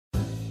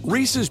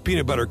Reese's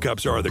peanut butter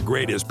cups are the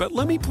greatest, but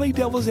let me play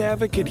devil's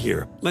advocate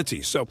here. Let's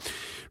see. So,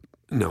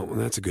 no,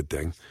 that's a good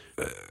thing.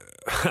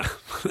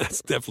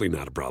 That's definitely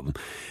not a problem.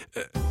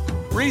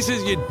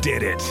 Reese's, you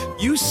did it.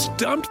 You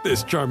stumped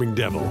this charming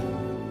devil.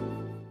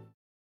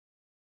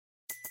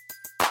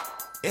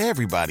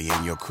 Everybody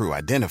in your crew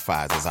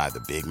identifies as either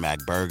Big Mac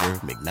Burger,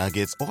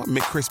 McNuggets, or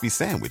McCrispy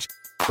Sandwich.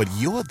 But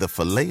you're the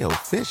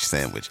Filet-O-Fish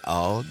Sandwich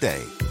all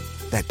day.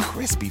 That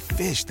crispy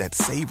fish, that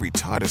savory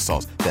tartar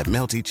sauce, that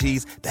melty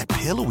cheese, that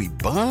pillowy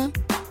bun.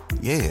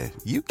 Yeah,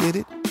 you get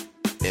it.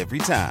 Every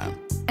time.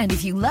 And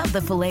if you love the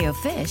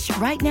Filet-O-Fish,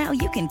 right now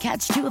you can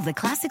catch two of the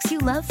classics you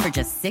love for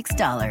just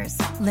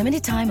 $6.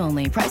 Limited time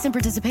only. Price and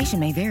participation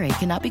may vary.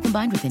 Cannot be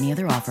combined with any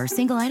other offer.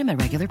 Single item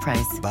at regular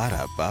price.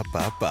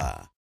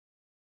 Ba-da-ba-ba-ba.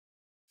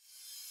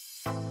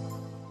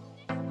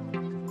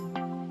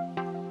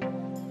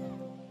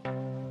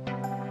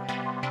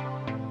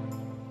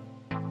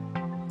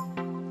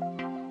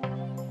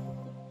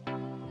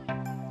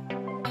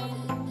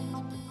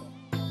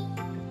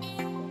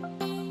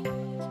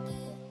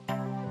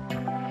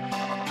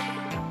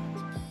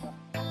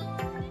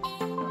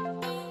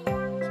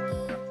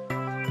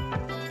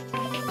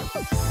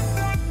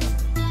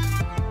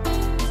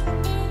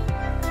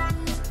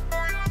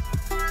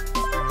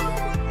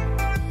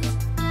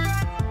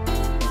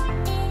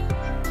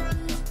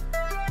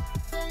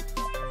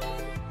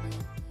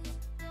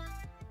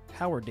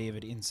 Howard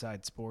David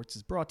Inside Sports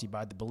is brought to you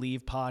by the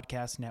Believe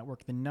Podcast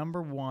Network, the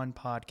 #1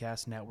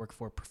 podcast network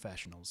for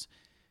professionals.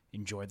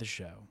 Enjoy the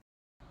show.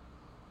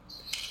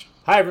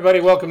 Hi, everybody.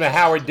 Welcome to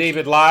Howard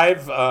David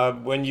Live.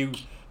 When you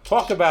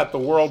talk about the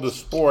world of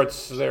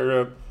sports,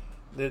 there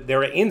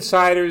are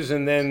insiders,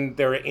 and then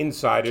there are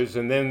insiders,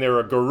 and then there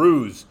are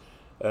gurus.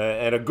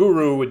 And a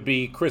guru would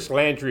be Chris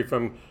Landry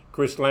from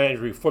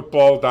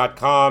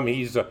ChrisLandryFootball.com.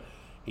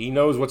 He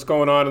knows what's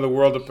going on in the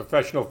world of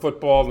professional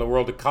football, in the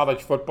world of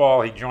college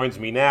football. He joins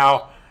me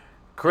now.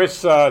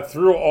 Chris,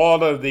 through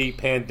all of the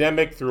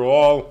pandemic, through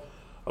all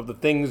of the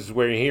things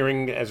we're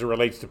hearing as it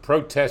relates to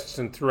protests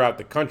and throughout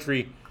the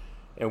country,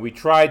 and we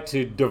tried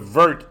to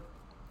divert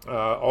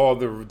all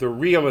the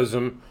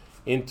realism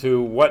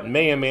into what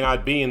may or may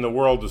not be in the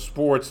world of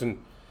sports. And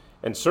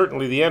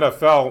certainly the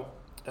NFL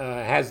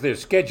has their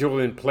schedule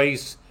in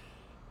place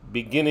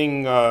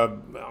beginning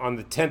on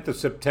the 10th of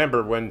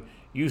September when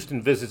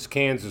Houston visits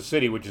Kansas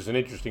City, which is an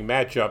interesting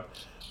matchup.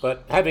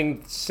 But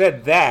having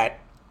said that,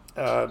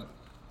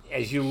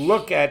 as you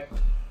look at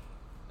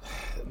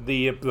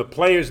the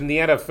players in the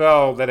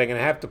NFL that are going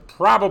to have to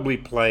probably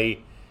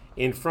play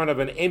in front of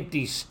an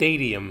empty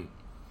stadium,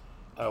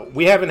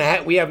 we have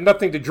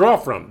nothing to draw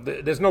from.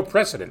 There's no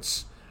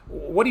precedence.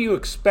 What do you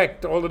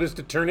expect all of this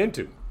to turn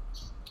into?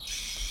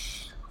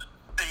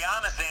 The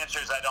honest answer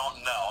is I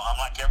don't know. I'm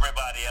like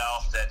everybody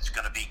else that's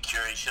going to be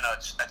curious. You know,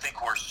 I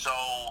think we're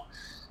so.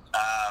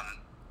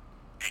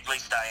 At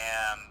least I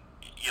am,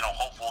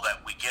 hopeful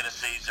that we get a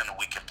season and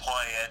we can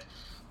play it.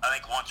 I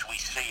think once we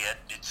see it,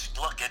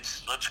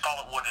 let's call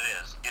it what it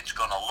is. It's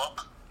going to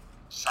look,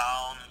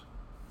 sound,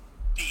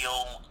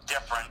 feel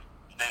different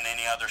than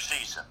any other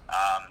season.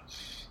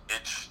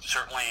 It's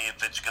certainly,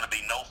 if it's going to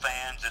be no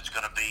fans, it's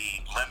going to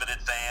be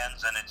limited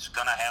fans, and it's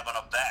going to have an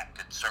effect.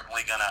 It's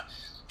certainly going to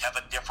have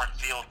a different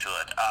feel to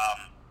it.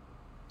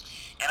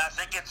 And I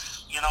think it's,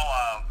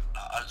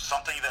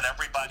 something that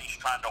everybody's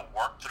trying to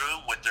work through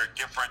with their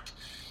different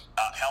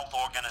health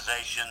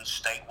organizations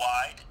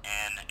statewide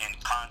and in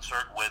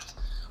concert with,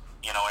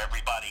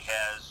 everybody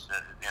has,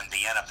 in the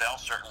NFL,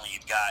 certainly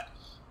you've got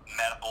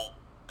medical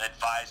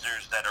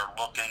advisors that are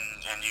looking,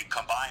 and you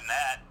combine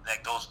that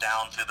goes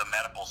down to the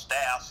medical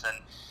staffs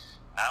and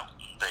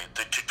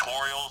the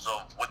tutorials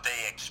of what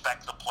they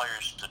expect the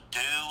players to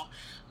do.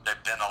 There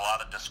have been a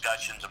lot of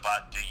discussions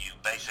about, do you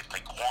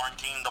basically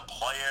quarantine the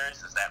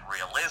players? Is that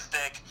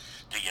realistic?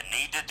 Do you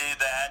need to do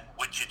that?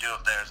 What you do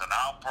if there's an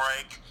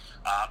outbreak?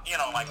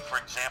 Like, for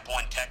example,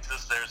 in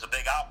Texas, there's a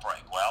big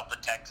outbreak. Well, the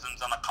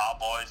Texans and the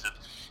Cowboys have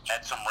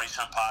had some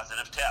recent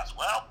positive tests.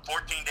 Well,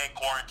 14-day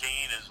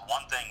quarantine is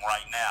one thing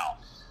right now.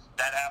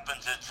 That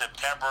happens in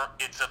September.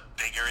 It's a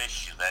bigger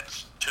issue.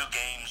 That's 2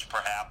 games,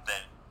 perhaps,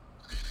 that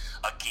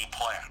a key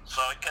player.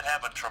 So it could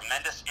have a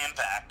tremendous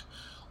impact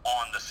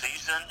on the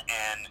season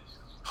and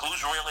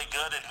who's really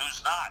good and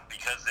who's not,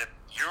 because if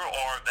you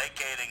are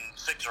vacating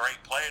 6 or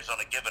 8 players on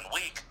a given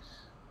week,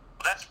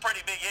 that's a pretty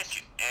big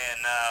issue,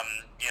 and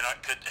it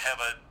could have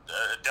a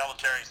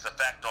deleterious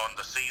effect on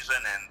the season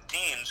and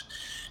teams.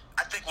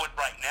 I think what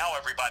right now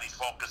everybody's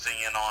focusing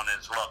in on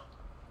is, look,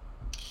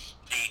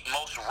 the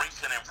most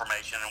recent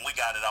information, and we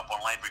got it up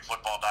on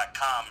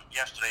LandryFootball.com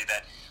yesterday,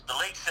 that the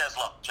league says,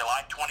 look,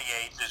 July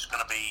 28th is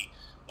going to be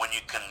when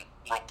you can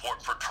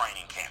report for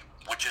training camp,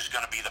 which is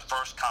going to be the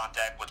first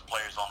contact with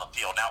players on the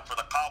field. Now, for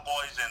the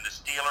Cowboys and the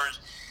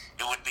Steelers,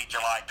 it would be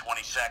July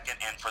 22nd,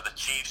 and for the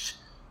Chiefs,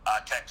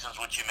 Texans,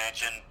 which you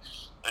mentioned,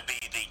 it would be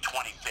the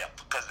 25th,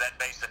 because that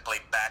basically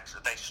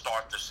they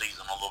start the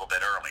season a little bit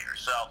earlier.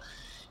 So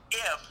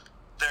if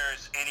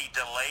there's any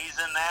delays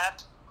in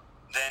that,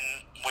 then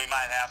we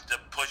might have to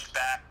push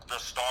back the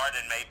start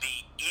and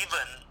maybe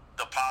even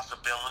the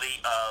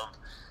possibility of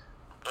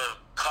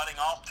cutting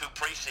off 2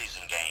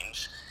 preseason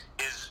games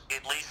is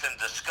at least in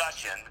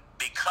discussion,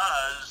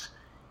 because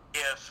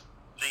if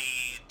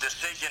the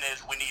decision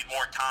is we need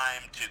more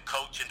time to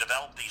coach and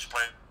develop these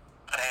players,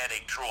 had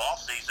a true off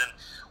season,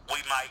 we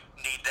might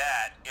need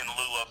that in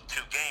lieu of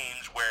 2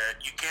 games where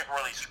you can't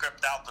really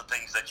script out the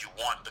things that you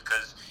want,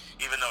 because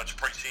even though it's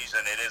preseason,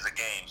 it is a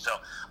game. So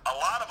a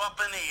lot of up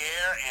in the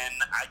air, and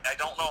I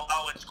don't know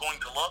how it's going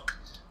to look,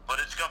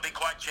 but it's going to be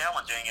quite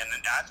challenging, and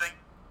I think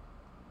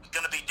it's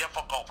going to be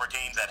difficult for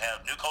teams that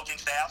have new coaching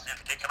staffs, in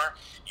particular,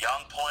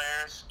 young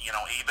players,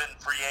 even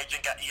free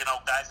agent,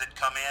 guys that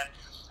come in.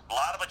 A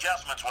lot of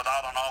adjustments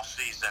without an off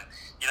season.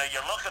 You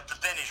look at the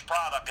finished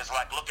product, it's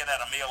like looking at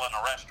a meal in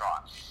a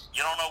restaurant. You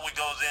don't know what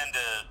goes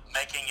into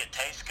making it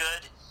taste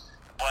good,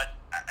 but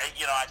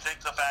I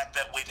think the fact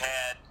that we've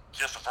had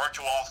just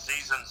virtual off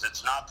seasons,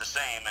 it's not the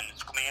same, and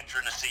it's going to be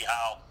interesting to see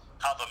how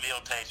the meal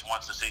tastes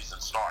once the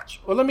season starts.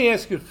 Well, let me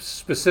ask you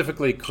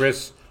specifically,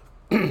 Chris,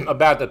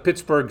 about the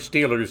Pittsburgh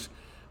Steelers.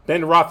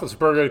 Ben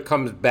Roethlisberger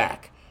comes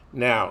back.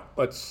 Now,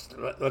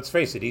 let's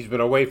face it, he's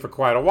been away for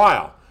quite a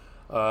while.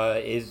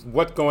 Is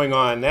what's going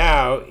on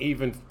now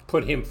even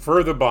put him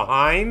further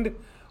behind,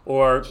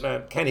 or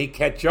can he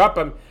catch up?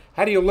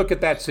 How do you look at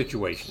that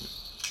situation?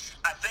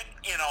 I think,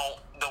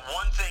 the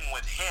one thing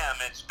with him,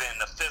 it's been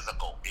a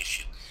physical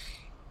issue.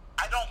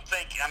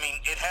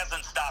 It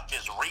hasn't stopped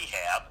his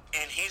rehab,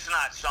 and he's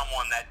not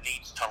someone that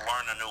needs to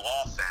learn a new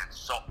offense.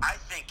 So I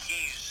think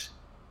he's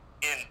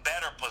in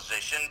better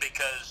position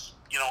because,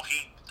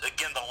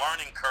 the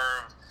learning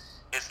curve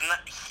is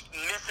not,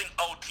 missing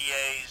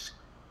OTAs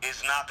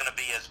is not going to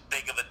be as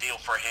big of a deal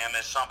for him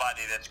as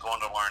somebody that's going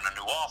to learn a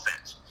new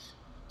offense.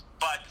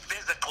 But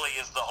physically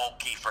is the whole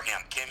key for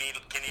him. Can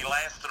he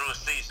last through a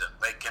season?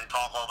 They can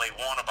talk all they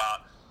want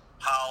about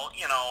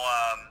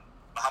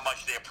how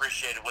much they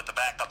appreciated what the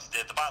backups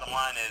did. The bottom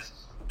line is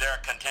they're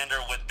a contender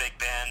with Big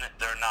Ben.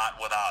 They're not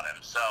without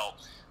him. So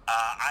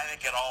I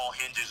think it all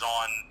hinges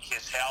on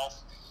his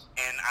health,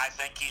 and I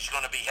think he's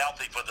going to be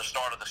healthy for the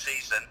start of the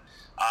season.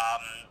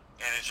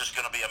 And it's just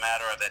going to be a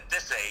matter of, at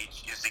this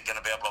age, is he going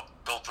to be able to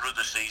go through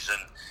the season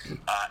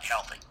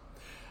healthy?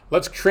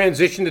 Let's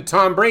transition to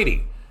Tom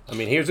Brady.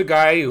 Here's a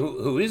guy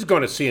who is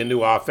going to see a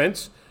new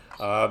offense,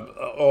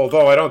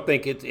 although I don't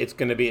think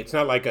it's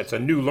not like it's a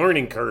new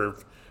learning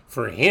curve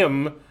for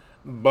him,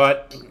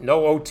 but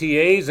no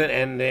OTAs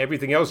and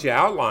everything else you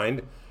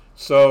outlined.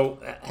 So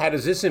how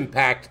does this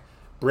impact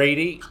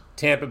Brady,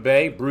 Tampa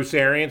Bay, Bruce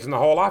Arians, and the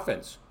whole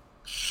offense?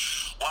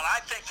 Well,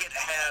 I think it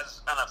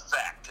has an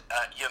effect.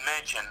 You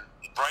mentioned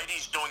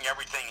Brady's doing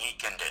everything he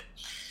can do.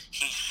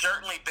 He's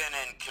certainly been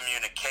in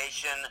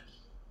communication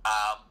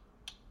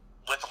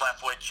with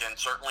Leftwich and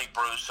certainly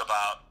Bruce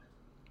about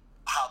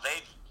how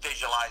they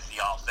visualize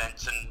the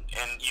offense,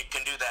 and you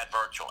can do that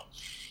virtually.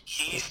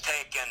 He's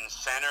taken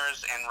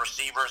centers and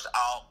receivers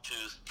out to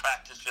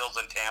practice fields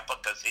in Tampa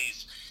because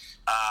he's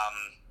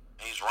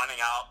running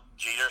out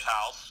Jeter's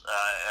house,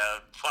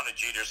 one of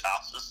Jeter's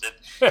houses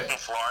in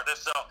Florida.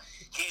 So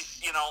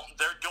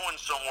they're doing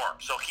some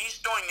work. So he's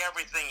doing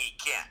everything he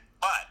can.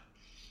 But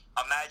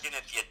imagine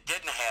if you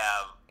didn't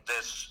have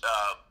this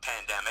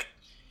pandemic,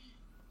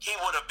 he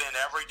would have been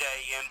every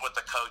day in with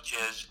the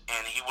coaches,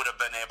 and he would have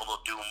been able to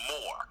do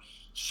more.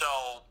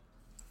 So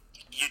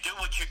you do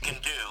what you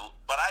can do,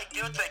 but I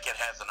do think it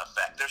has an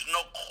effect. There's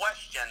no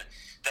question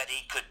that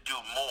he could do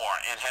more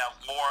and have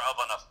more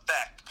of an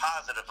effect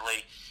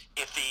positively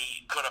if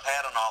he could have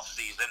had an off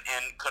season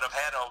and could have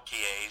had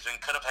OTAs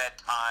and could have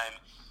had time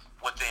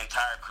with the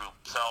entire group.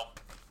 So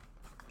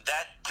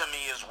that to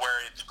me is where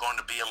it's going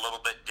to be a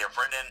little bit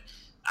different. And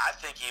I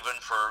think even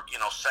for,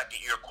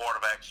 second-year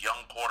quarterbacks,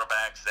 young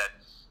quarterbacks that,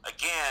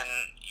 again,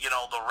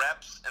 the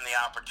reps and the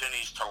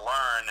opportunities to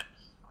learning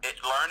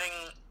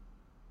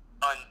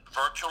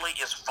virtually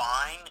is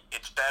fine.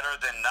 It's better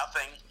than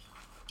nothing.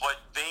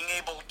 But being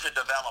able to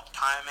develop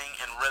timing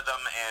and rhythm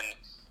and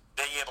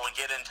being able to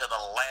get into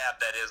the lab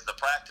that is the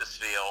practice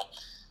field,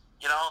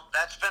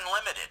 that's been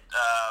limited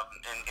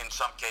in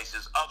some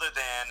cases, other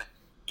than,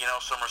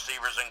 some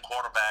receivers and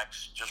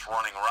quarterbacks just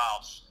running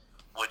routes,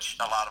 which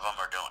a lot of them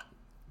are doing.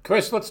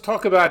 Chris, let's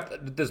talk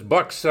about this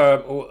Bucs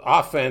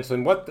offense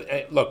and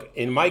look,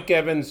 in Mike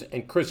Evans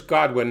and Chris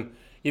Godwin,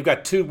 you've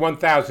got 2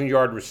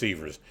 1,000-yard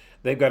receivers.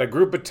 They've got a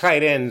group of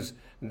tight ends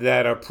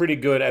that are pretty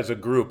good as a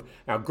group.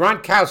 Now,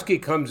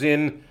 Gronkowski comes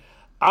in.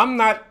 I'm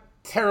not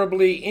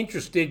terribly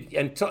interested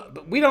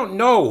we don't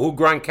know who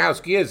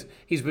Gronkowski is.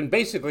 He's been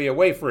basically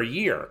away for a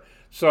year.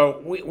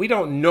 So we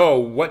don't know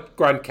what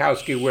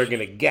Gronkowski we're going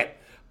to get.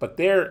 But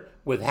they're,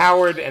 with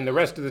Howard and the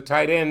rest of the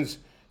tight ends,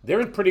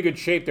 they're in pretty good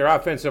shape. Their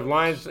offensive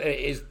line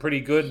is pretty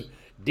good.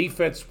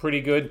 Defense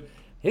pretty good.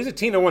 Here's a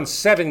team that won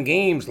 7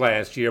 games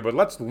last year, but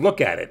let's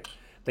look at it.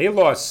 They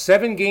lost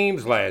 7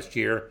 games last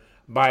year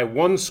by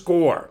 1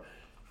 score.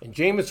 And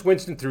Jameis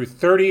Winston threw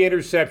 30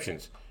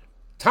 interceptions.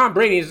 Tom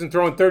Brady hasn't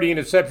thrown 30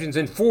 interceptions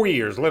in 4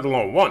 years, let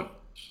alone 1.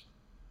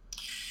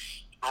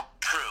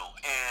 True.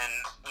 And,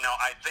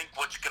 I think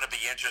what's going to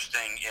be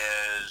interesting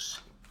is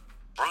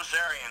Bruce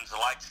Arians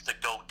likes to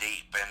go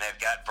deep. And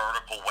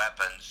vertical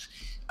weapons.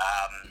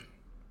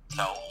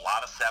 So a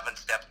lot of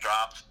 7-step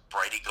drops,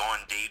 Brady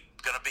going deep.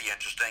 Going to be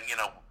interesting,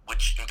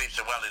 which people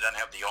say, well, he doesn't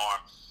have the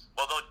arm.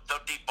 Well,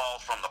 those deep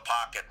balls from the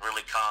pocket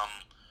really come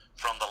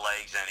from the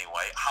legs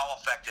anyway. How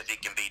effective he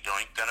can be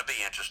doing, going to be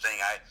interesting.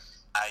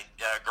 I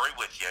agree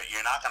with you.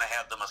 You're not going to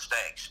have the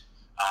mistakes.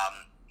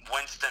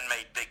 Winston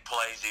made big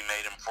plays. He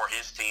made them for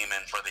his team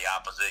and for the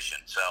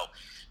opposition. So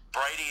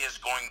Brady is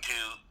going to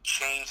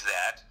change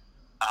that.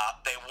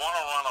 They want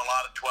to run a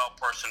lot of 12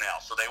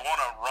 personnel, so they want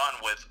to run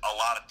with a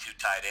lot of 2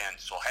 tight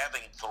ends. So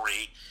having 3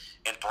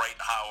 in Brayton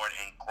Howard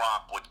and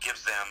Gronk would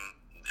give them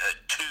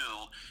 2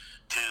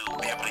 to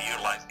be able to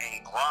utilize,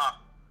 and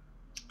Gronk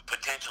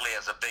potentially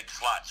as a big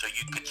slot. So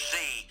you could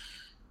see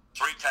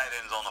 3 tight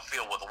ends on the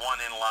field with 1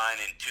 in line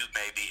and 2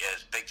 maybe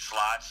as big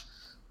slots.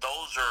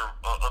 Those are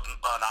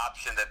an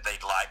option that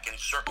they'd like, and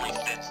certainly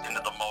fits into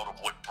the mode of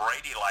what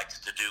Brady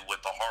likes to do with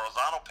the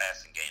horizontal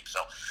passing game.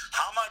 So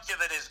how much of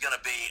it is going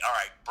to be, all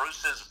right,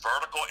 Bruce's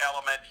vertical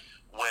element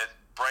with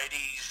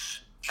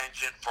Brady's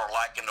penchant for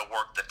liking to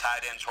work the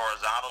tight ends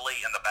horizontally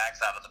and the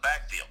backside of the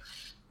backfield?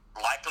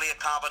 Likely a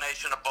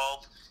combination of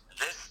both.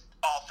 This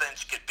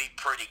offense could be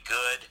pretty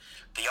good.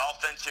 The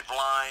offensive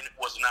line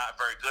was not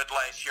very good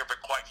last year,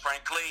 but quite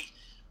frankly,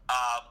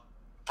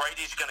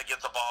 Brady's going to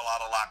get the ball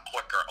out a lot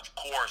quicker, of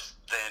course,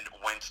 than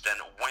Winston.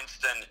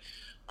 Winston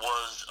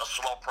was a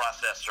slow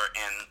processor,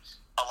 and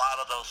a lot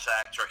of those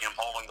sacks are him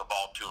holding the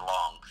ball too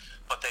long.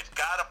 But they've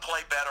got to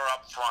play better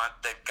up front.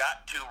 They've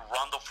got to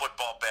run the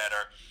football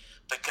better,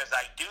 because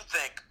I do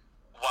think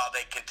while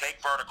they can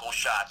take vertical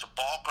shots,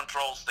 ball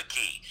control's the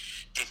key.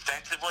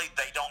 Defensively,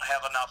 they don't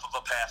have enough of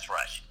a pass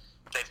rush.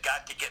 They've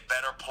got to get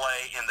better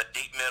play in the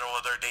deep middle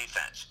of their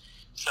defense.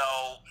 So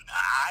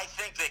I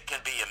think they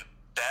can be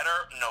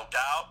better, no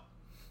doubt.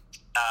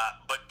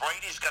 But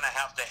Brady's going to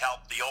have to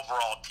help the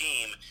overall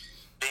team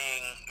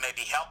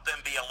maybe help them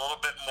be a little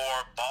bit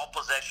more ball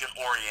possession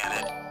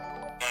oriented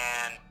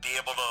and be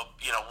able to,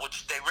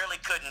 which they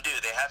really couldn't do.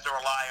 They had to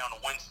rely on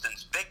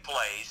Winston's big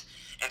plays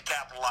and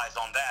capitalize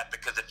on that,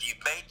 because if you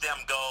made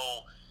them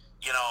go,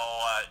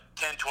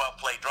 10, 12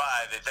 play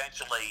drive,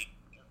 eventually,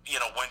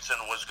 Winston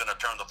was going to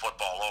turn the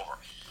football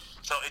over.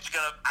 So it's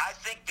going to, I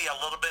think, be a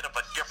little bit of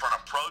a different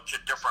approach,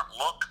 a different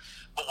look,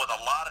 but with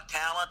a lot of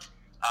talent,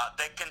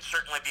 they can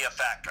certainly be a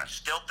factor. I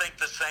still think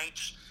the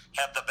Saints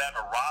have the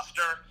better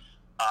roster.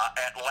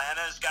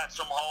 Atlanta's got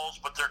some holes,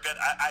 but they're good.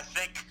 I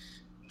think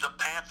the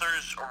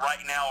Panthers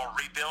right now are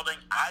rebuilding.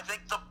 I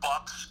think the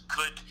Bucs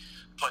could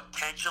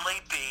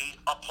potentially be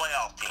a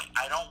playoff team.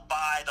 I don't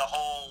buy the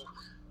whole,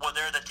 well,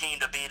 they're the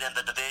team to beat in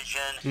the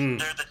division.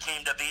 They're the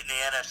team to beat in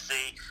the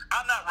NFC.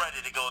 I'm not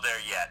ready to go there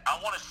yet. I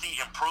want to see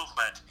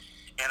improvement,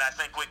 and I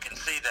think we can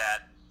see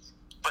that.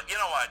 But you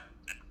know what,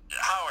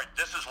 Howard,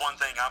 this is one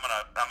thing I'm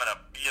gonna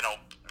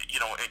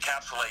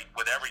encapsulate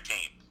with every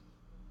team.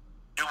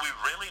 Do we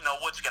really know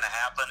what's going to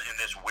happen in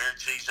this weird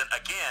season?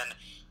 Again,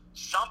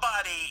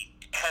 somebody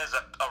has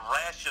a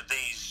rash of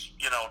these,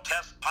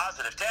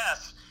 positive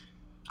tests.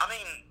 I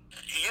mean,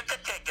 you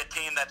could take a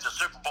team that's a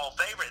Super Bowl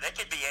favorite. They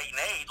could be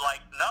 8-8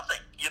 like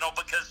nothing,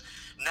 because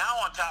now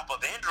on top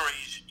of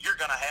injuries, you're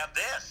going to have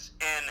this.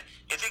 And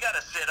if you got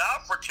to sit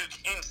out for 2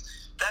 games,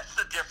 that's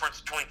the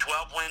difference between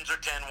 12 wins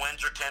or 10 wins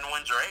or 10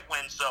 wins or 8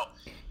 wins. So,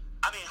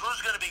 I mean, who's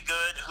going to be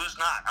good? Who's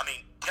not? I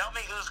mean, tell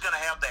me who's going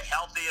to have the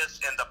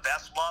healthiest and the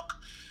best luck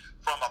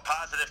from a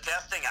positive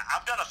testing.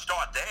 I'm going to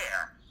start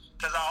there,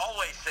 because I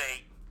always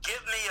say, give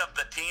me of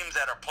the teams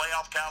that are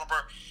playoff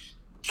caliber,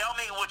 tell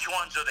me which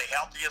ones are the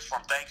healthiest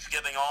from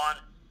Thanksgiving on,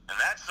 and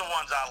that's the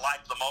ones I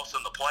like the most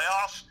in the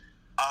playoffs.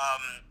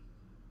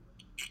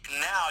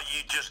 Now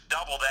you just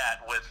double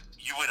that with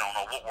we don't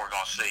know what we're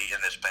going to see in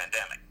this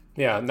pandemic.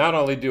 Yeah, not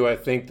only do I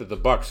think that the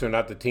Bucs are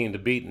not the team to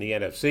beat in the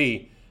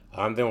NFC,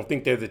 they don't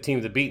think they're the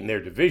team to beat in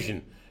their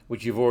division,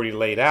 which you've already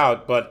laid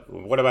out, but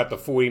what about the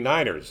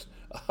 49ers?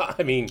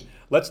 I mean,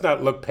 let's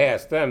not look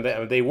past them.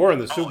 They were in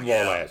the Super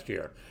Bowl last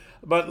year.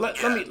 But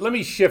let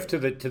me shift to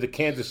the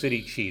Kansas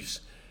City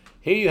Chiefs.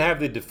 Here you have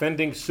the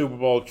defending Super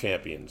Bowl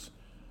champions.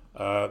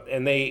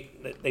 And they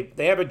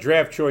have a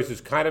draft choice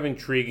that's kind of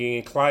intriguing,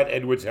 and Clyde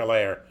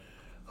Edwards-Helaire,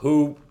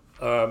 who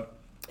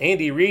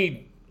Andy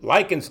Reid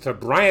likens to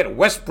Bryant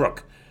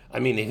Westbrook. I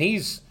mean, and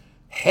he's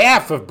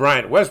half of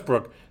Bryant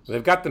Westbrook.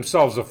 They've got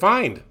themselves a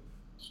find.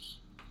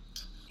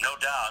 No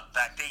doubt. In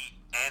fact,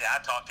 Andy, I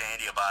talked to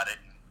Andy about it,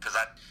 because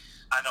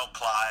I know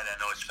Clyde, I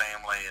know his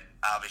family, and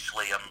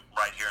obviously I'm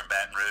right here in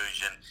Baton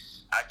Rouge, and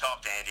I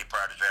talked to Andy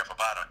prior to draft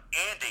about him.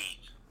 Andy,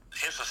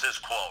 this was his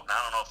quote, and I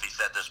don't know if he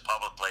said this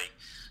publicly,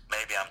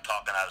 maybe I'm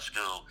talking out of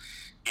school.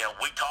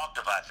 We talked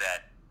about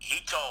that.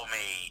 He told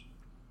me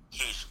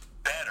he's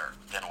better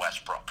than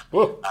Westbrook.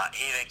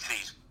 He thinks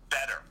he's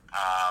better.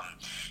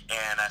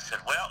 And I said,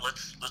 well,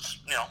 let's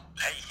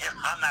hey,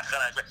 I'm not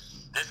going to,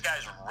 this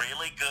guy's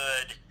really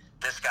good.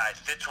 This guy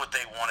fits what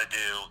they want to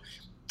do.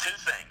 2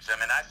 things. I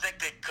mean, I think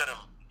they could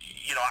have,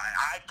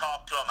 I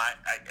talked to him.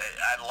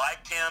 I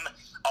liked him,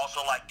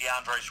 also like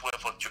DeAndre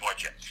Swift of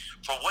Georgia.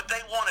 For what they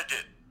want to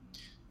do,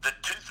 the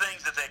 2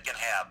 things that they can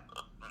have,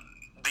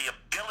 be the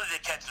ability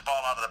to catch the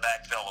ball out of the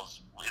backfield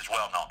is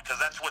well known,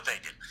 because that's what they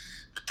do.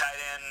 The tight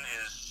end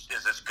is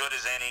as good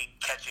as any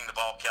catching the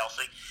ball,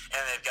 Kelsey,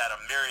 and they've got a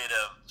myriad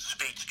of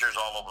speedsters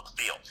all over the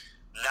field.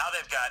 Now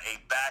they've got a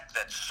back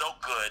that's so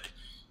good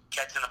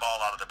catching the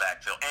ball out of the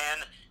backfield,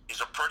 and he's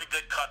a pretty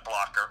good cut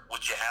blocker,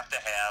 which you have to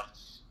have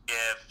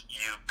if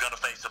you're going to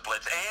face a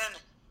blitz.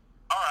 And,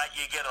 all right,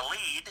 you get a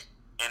lead,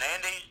 and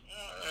Andy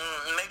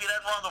maybe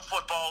doesn't run the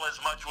football as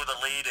much with a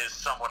lead as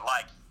some would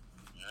like.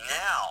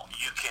 Now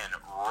you can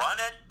run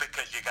it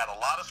because you got a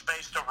lot of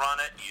space to run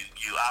it.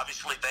 You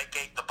obviously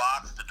vacate the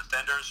box. The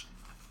defenders,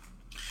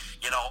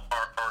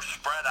 are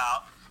spread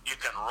out. You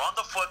can run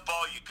the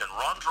football. You can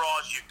run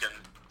draws. You can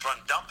run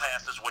dump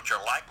passes, which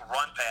are like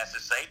run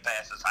passes, safe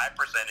passes, high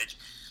percentage.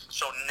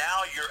 So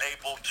now you're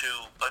able to,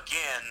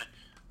 again,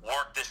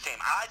 work this team.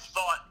 I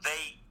thought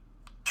they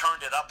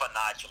turned it up a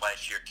notch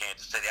last year,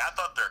 Kansas City. I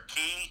thought their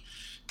key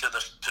to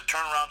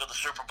turn around to the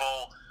Super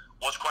Bowl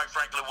was, quite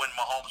frankly, when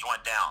Mahomes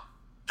went down.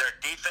 Their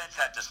defense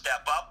had to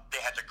step up. They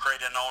had to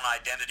create an own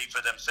identity for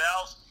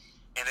themselves,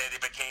 and they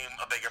became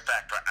a bigger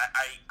factor.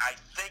 I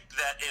think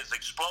that as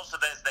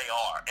explosive as they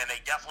are, and they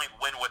definitely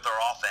win with their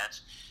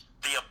offense,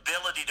 the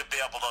ability to be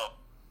able to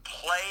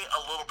play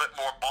a little bit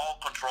more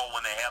ball control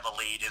when they have a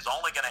lead is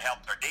only going to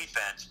help their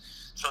defense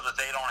so that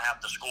they don't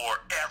have to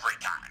score every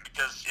time.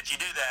 Because if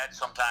you do that,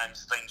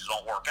 sometimes things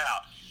don't work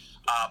out.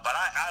 But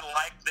I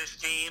like this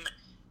team.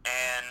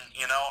 And,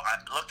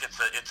 look, it's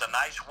a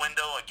nice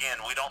window.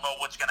 Again, we don't know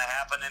what's going to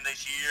happen in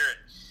this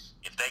year.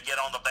 If they get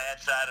on the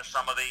bad side of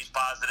some of these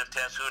positive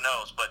tests, who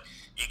knows? But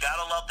you got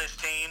to love this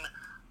team.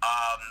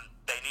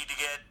 They need to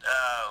get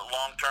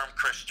long-term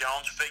Chris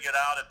Jones figured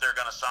out if they're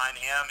going to sign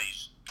him.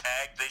 He's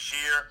tagged this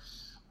year.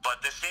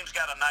 But this team's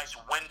got a nice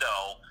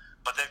window,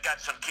 but they've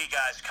got some key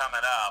guys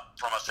coming up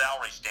from a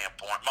salary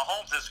standpoint.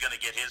 Mahomes is going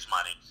to get his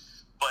money.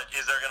 But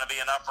is there going to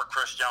be enough for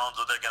Chris Jones,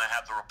 or they're going to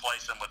have to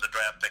replace him with a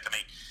draft pick? I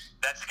mean,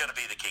 that's going to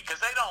be the key. Because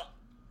they don't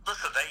 –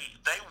 listen,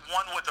 they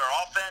won with their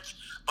offense,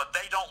 but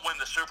they don't win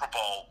the Super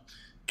Bowl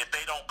if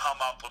they don't come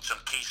up with some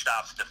key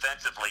stops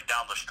defensively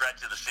down the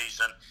stretch of the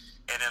season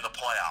and in the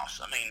playoffs.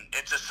 I mean,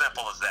 it's as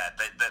simple as that.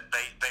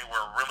 They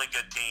were a really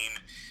good team,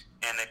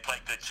 and they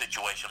played good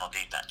situational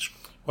defense.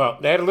 Well,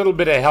 they had a little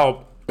bit of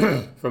help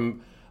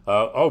from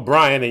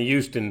O'Brien in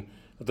Houston.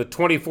 The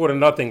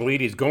 24-0 lead,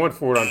 he's going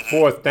for it on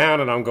fourth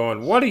down, and I'm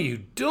going, what are you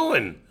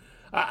doing?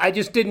 I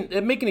just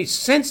didn't make any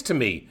sense to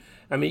me.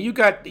 I mean, you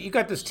got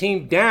this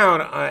team down,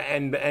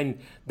 and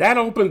that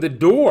opened the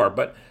door.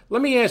 But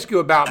let me ask you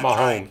about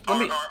Mahomes.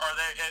 Right.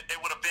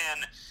 It would have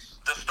been,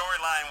 the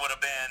storyline would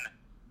have been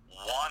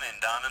one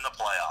and done in the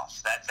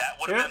playoffs. That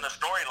would have been the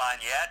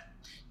storyline. Yet,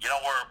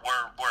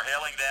 we're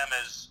hailing them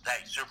as,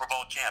 hey, Super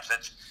Bowl champs.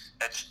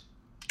 That's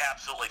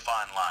absolutely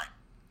fine line.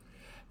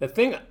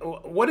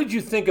 What did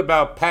you think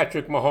about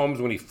Patrick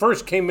Mahomes when he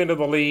first came into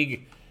the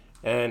league,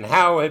 and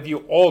how have you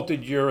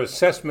altered your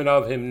assessment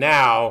of him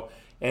now?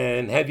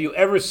 And have you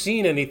ever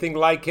seen anything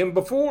like him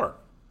before?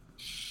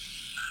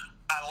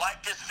 I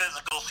liked his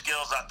physical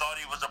skills. I thought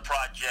he was a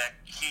project.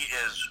 He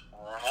is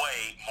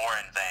way more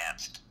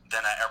advanced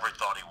than I ever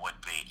thought he would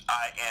be.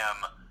 I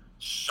am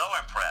so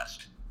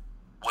impressed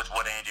with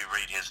what Andy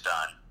Reid has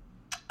done.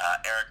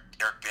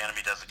 Eric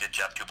Bieniemy does a good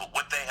job too. But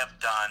what they have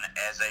done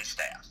as a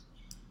staff,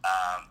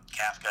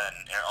 Kafka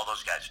and all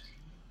those guys,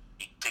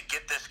 to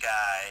get this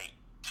guy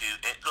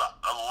look,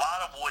 a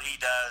lot of what he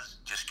does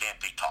just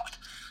can't be taught.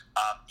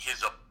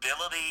 His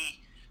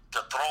ability to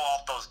throw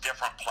off those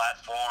different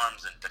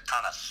platforms and to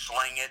kind of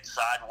sling it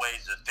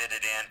sideways and fit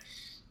it in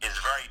is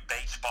very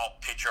baseball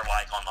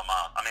pitcher-like on the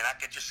mound. I mean, I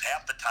could just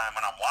half the time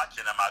when I'm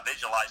watching him, I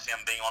visualize him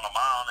being on the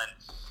mound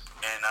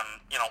and I'm,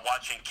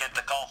 watching Kent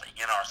the Coffee,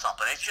 or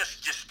something. It's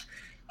just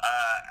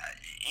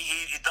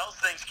those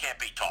things can't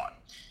be taught.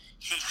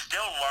 He's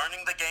still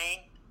learning the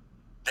game.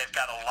 They've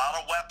got a lot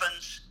of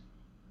weapons.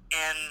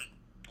 And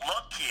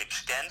look, he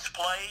extends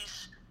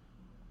plays.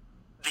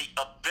 The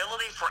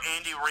ability for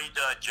Andy Reid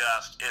to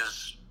adjust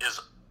is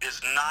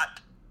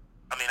not,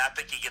 I mean, I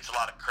think he gets a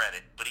lot of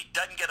credit, but he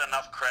doesn't get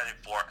enough credit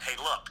for, hey,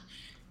 look,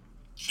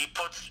 he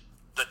puts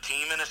the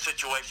team in a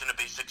situation to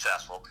be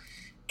successful,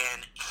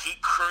 and he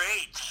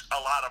creates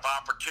a lot of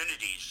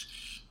opportunities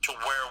to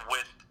where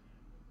with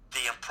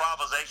the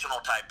improvisational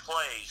type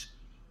plays,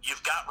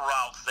 you've got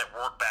routes that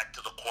work back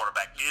to the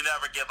quarterback. You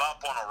never give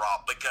up on a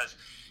route because,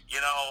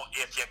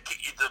 if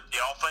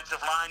the offensive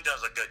line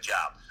does a good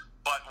job.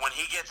 But when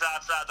he gets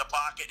outside the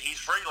pocket,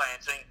 he's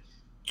freelancing.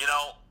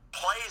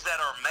 Plays that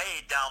are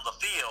made down the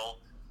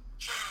field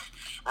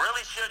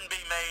really shouldn't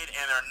be made,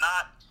 and they're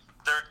not.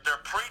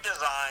 They're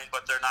pre-designed,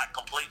 but they're not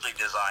completely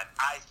designed.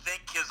 I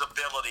think his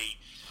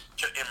ability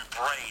to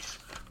embrace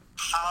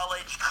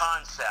college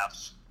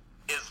concepts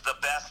is the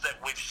best that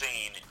we've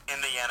seen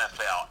in the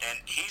NFL, and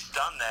he's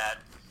done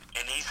that,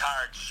 and he's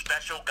hired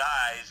special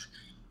guys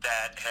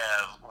that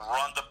have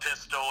run the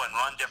pistol and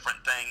run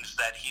different things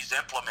that he's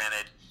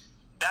implemented.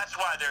 That's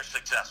why they're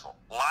successful.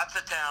 Lots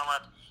of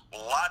talent,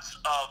 lots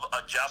of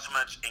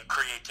adjustments and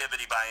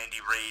creativity by Andy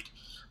Reid.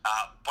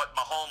 But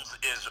Mahomes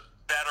is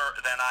better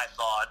than I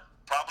thought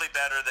probably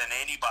better than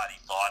anybody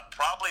thought,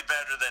 probably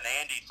better than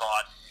Andy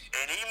thought,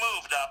 and he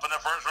moved up in the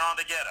first round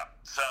to get him.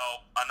 So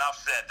enough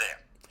said there.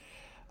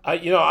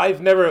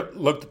 I've never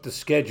looked at the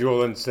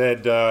schedule and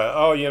said,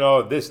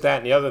 this, that,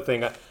 and the other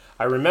thing.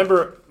 I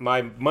remember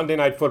my Monday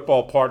Night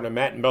Football partner,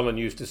 Matt Millen,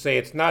 used to say,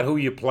 it's not who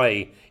you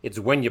play, it's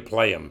when you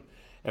play them.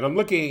 And I'm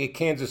looking at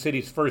Kansas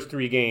City's first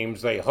 3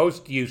 games. They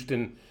host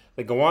Houston,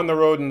 they go on the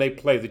road and they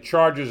play the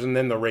Chargers and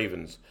then the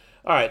Ravens.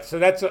 All right, so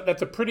that's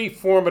a pretty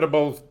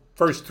formidable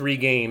first 3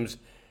 games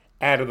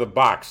out of the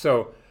box.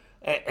 So,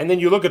 and then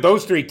you look at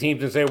those 3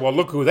 teams and say, well,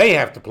 look who they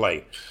have to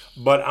play.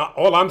 But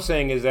all I'm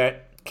saying is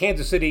that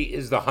Kansas City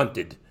is the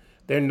hunted.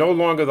 They're no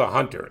longer the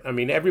hunter. I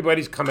mean,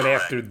 everybody's coming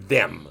after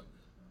them,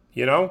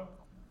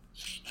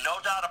 No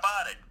doubt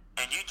about it.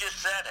 And you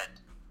just said it.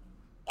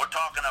 We're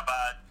talking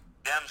about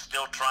them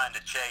still trying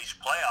to chase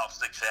playoff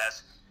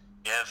success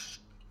if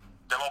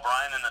Bill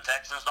O'Brien and the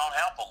Texans don't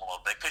help a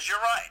little bit. Because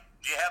you're right.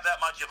 You have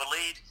that much of a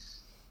lead.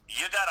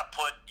 You got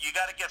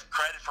to give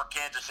credit for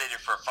Kansas City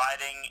for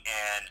fighting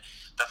and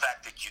the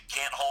fact that you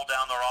can't hold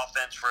down their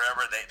offense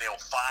forever. They'll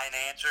find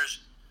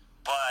answers,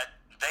 but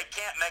they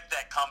can't make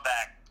that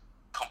comeback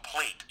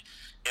complete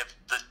if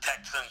the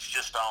Texans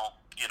just don't,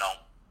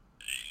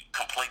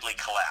 completely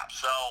collapse.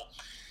 So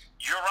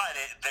you're right.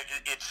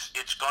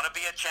 It's going to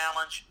be a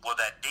challenge. Will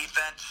that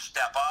defense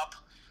step up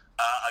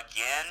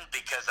again?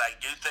 Because I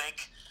do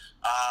think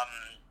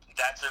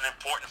that's an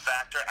important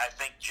factor. I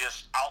think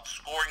just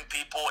outscoring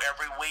people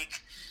every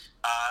week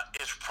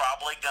is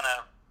probably going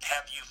to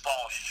have you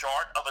fall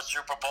short of a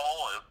Super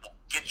Bowl. It will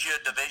get you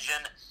a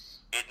division.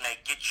 It may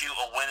get you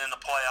a win in the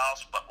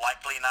playoffs, but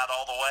likely not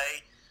all the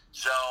way.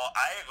 So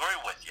I agree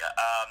with you.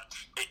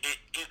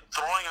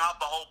 Throwing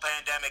out the whole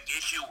pandemic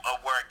issue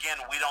where,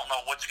 again, we don't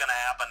know what's going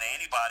to happen to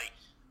anybody,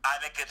 I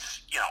think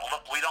it's,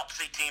 look, we don't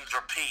see teams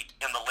repeat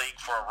in the league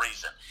for a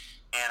reason.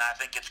 And I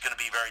think it's going to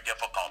be very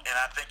difficult. And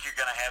I think you're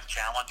going to have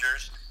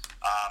challengers.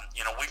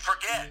 We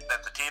forget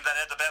that the team that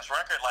had the best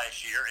record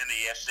last year in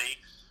the AFC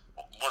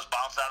was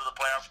bounced out of the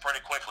playoffs pretty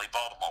quickly,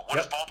 Baltimore. What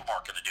is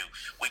Baltimore going to do?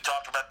 We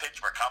talked about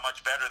Pittsburgh, how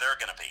much better they're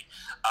going to be.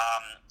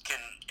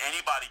 Can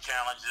anybody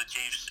challenge the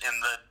Chiefs in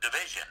the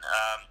division?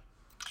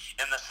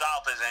 In the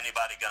South, is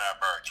anybody going to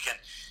emerge?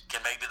 Can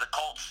maybe the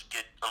Colts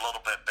get a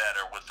little bit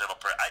better with Little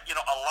Prayer?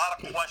 A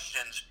lot of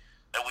questions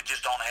that we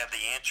just don't have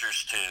the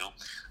answers to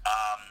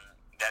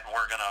that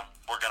we're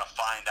gonna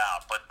find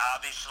out. But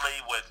obviously,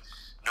 with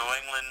New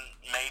England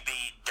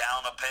maybe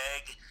down a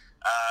peg,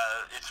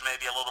 it's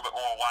maybe a little bit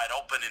more wide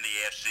open in the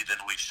AFC than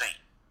we've seen.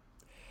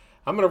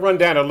 I'm going to run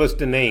down a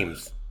list of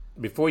names.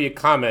 Before you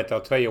comment,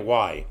 I'll tell you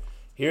why.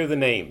 Here are the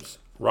names: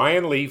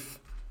 Ryan Leaf,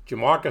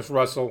 Jamarcus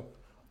Russell,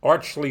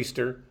 Art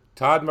Schlichter,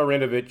 Todd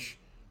Marinovich,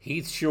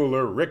 Heath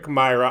Schuler, Rick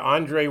Myra,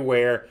 Andre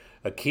Ware,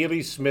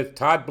 Akili Smith,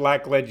 Todd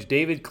Blackledge,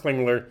 David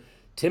Klingler,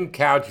 Tim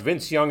Couch,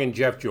 Vince Young, and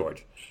Jeff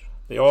George.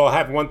 They all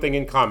have one thing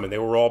in common. They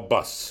were all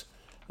busts.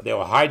 They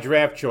were high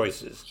draft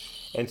choices.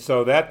 And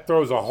so that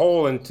throws a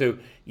hole into,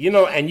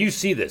 and you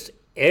see this.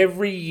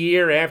 Every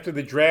year after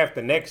the draft,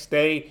 the next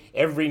day,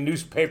 every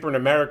newspaper in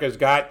America's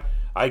got,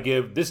 I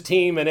give this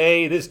team an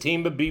A, this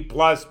team a B+,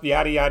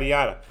 yada, yada,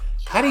 yada.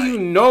 How do you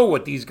know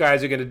what these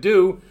guys are going to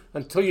do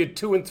until you're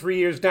 2 and 3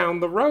 years down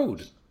the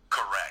road?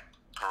 Correct.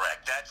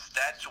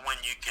 That's when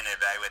you can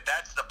evaluate.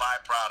 That's the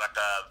byproduct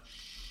of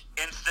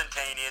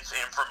instantaneous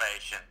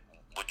information,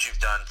 which you've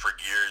done for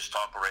years,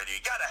 talk radio.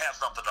 You got to have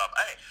something up.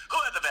 Hey, who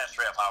had the best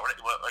draft, Howard?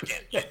 Well,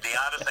 again, the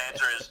honest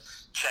answer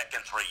is check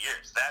in 3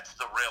 years. That's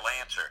the real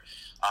answer.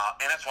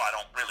 And that's why I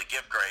don't really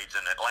give grades.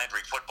 And at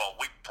Landry Football,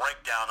 we break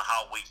down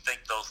how we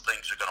think those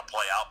things are going to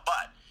play out.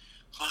 But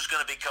who's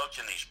going to be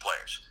coaching these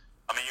players?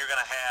 I mean, you're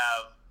going to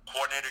have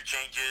coordinator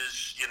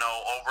changes,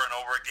 over and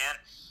over again.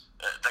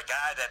 The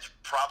guy that's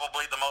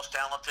probably the most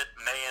talented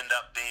may end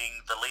up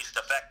being the least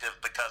effective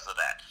because of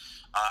that.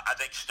 I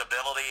think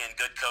stability and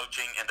good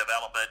coaching and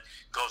development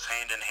goes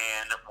hand in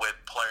hand with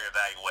player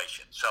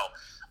evaluation. So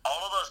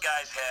all of those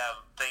guys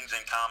have things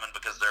in common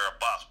because they're a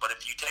bust. But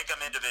if you take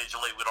them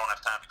individually, we don't have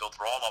time to go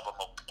through all of them,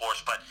 of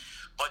course. But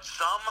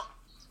some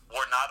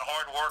were not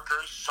hard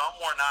workers. Some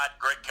were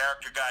not great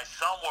character guys.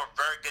 Some were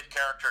very good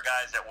character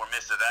guys that were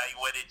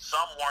misevaluated.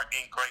 Some weren't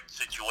in great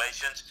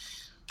situations.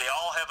 They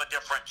all have a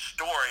different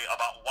story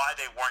about why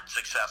they weren't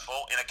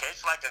successful. In a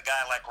case like a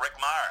guy like Rick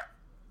Meyer,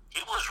 he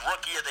was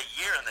Rookie of the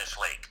Year in this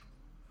league.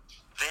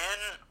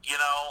 Then,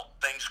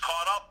 things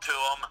caught up to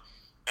him,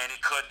 and he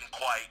couldn't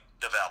quite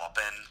develop.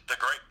 And the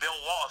great Bill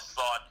Walsh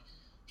thought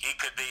he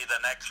could be the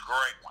next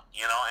great one,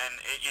 and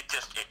it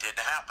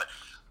didn't happen.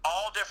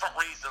 All different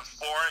reasons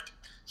for it.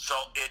 So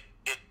it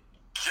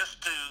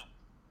just to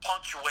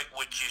punctuate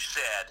what you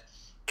said,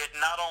 it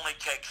not only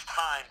takes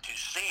time to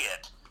see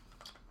it,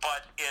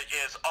 but it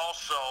is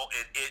also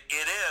it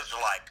is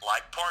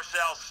like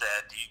Parcells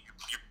said.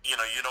 You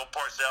know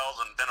Parcells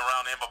and been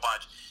around him a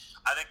bunch.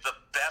 I think the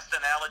best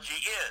analogy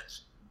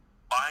is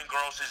buying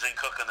groceries and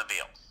cooking the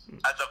meal.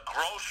 The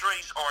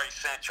groceries are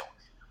essential,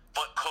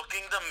 but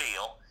cooking the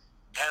meal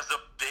has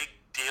a big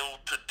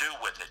deal to do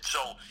with it. So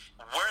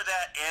where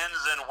that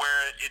ends and where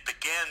it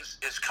begins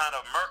is kind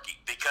of murky,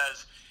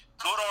 because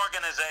good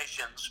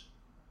organizations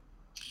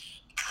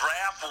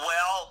draft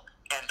well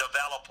and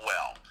develop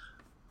well.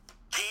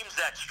 Teams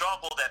that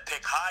struggle, that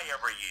pick high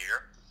every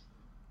year,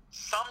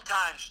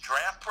 sometimes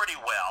draft pretty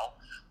well,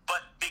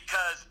 but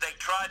because they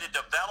try to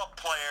develop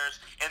players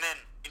and then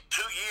in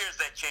 2 years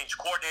they change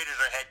coordinators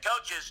or head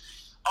coaches,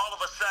 all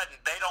of a sudden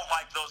they don't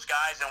like those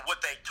guys, and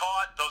what they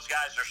taught, those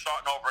guys are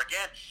starting over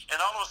again,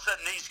 and all of a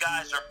sudden these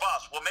guys are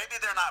busts. Well,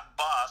 maybe they're not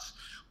busts,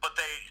 but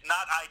they're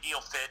not ideal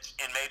fits,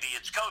 and maybe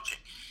it's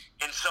coaching.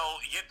 And so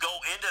you go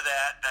into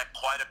that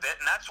quite a bit,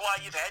 and that's why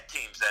you've had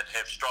teams that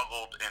have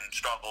struggled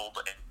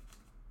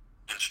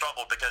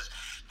because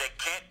they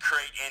can't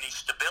create any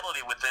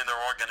stability within their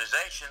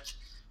organizations.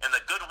 And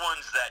the good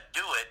ones that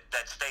do it,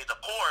 that stay the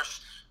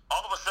course,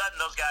 all of a sudden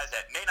those guys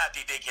that may not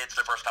be big hits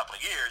the first couple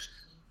of years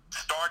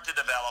start to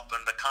develop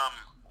and become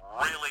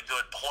really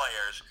good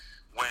players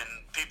when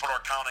people are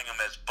counting them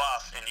as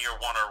busts in year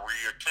 1 or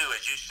year 2.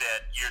 As you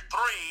said, year 3,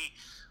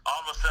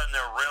 all of a sudden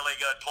they're really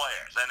good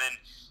players. And then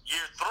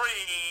year 3,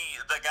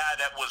 the guy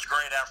that was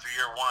great after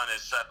year 1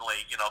 is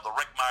suddenly, the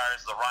Rick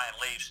Myers, the Ryan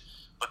Leafs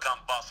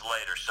become busts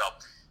later. So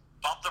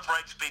bump the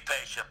brakes, be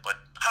patient. But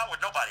Howard,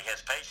 nobody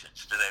has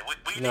patience today.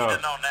 We need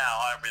to know now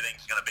how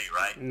everything's going to be,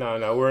 right?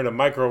 No, we're in a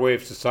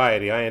microwave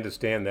society. I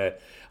understand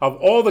that. Of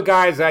all the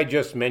guys I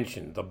just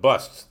mentioned, the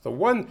busts, the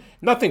one,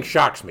 nothing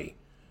shocks me,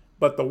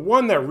 but the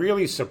one that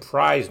really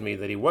surprised me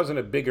that he wasn't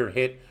a bigger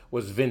hit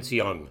was Vince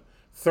Young,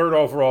 3rd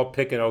overall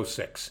pick in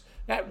 2006.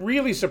 That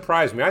really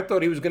surprised me. I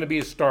thought he was going to be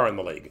a star in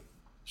the league.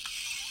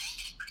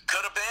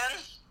 Could have been.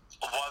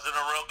 Wasn't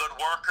a real good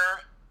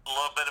worker. A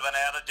little bit of an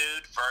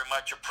attitude. Very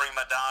much a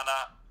prima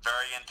donna.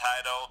 Very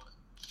entitled.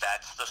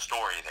 That's the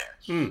story there.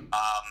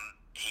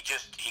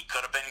 He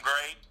could have been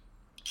great.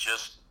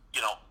 Just,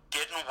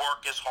 didn't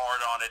work as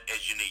hard on it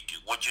as you need to,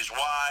 which is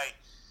why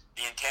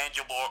the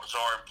intangibles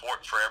are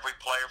important for every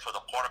player. For the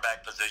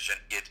quarterback position,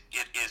 it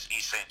is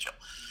essential.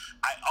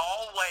 I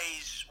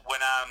always, when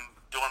I'm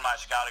doing my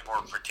scouting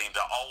work for teams,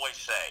 I always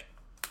say,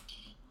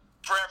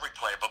 for every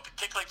player, but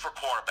particularly for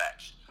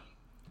quarterbacks,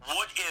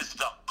 what is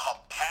the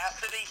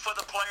capacity for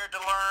the player to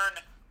learn?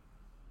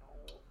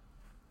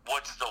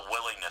 What's the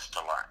willingness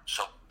to learn?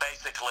 So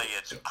basically,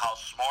 it's how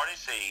smart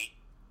is he,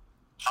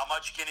 how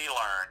much can he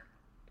learn,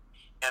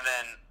 and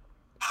then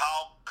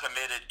how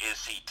committed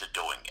is he to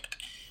doing it?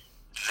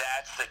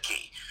 That's the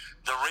key.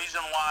 The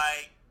reason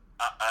why,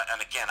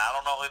 and again, I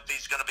don't know if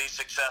he's going to be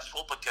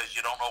successful because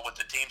you don't know what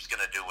the team's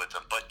going to do with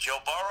him, but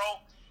Joe Burrow,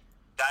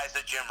 guy's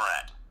a gym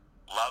rat,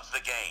 loves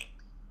the game,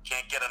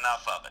 can't get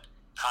enough of it,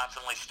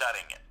 constantly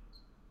studying it.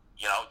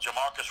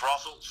 Jamarcus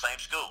Russell, same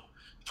school,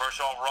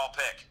 1st overall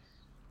pick.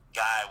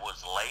 Guy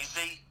was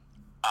lazy,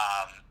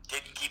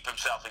 didn't keep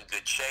himself in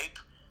good shape,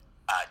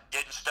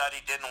 didn't study,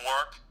 didn't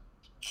work.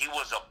 He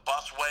was a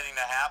bust waiting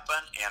to happen,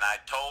 and I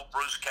told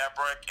Bruce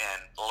Kebrick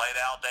and late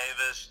Al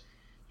Davis,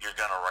 you're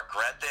going to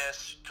regret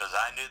this, because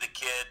I knew the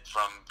kid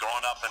from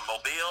growing up in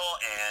Mobile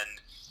and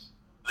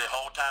the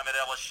whole time at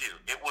LSU.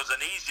 It was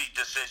an easy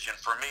decision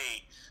for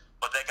me,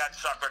 but they got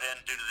suckered in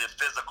due to the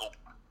physical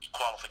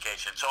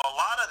qualification. So a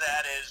lot of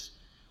that is,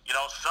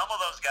 some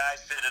of those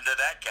guys fit into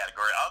that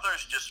category.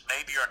 Others just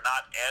maybe are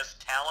not as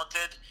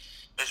talented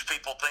as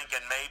people think,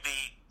 and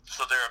maybe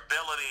so their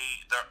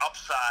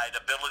upside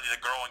ability to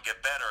grow and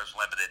get better is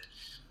limited.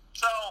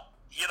 So,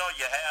 you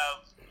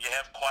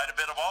have quite a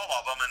bit of all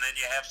of them, and then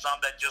you have some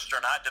that just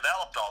are not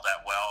developed all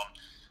that well.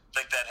 I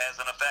think that has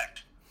an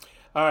effect.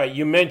 All right,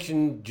 you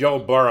mentioned Joe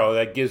Burrow.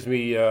 That gives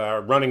me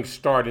a running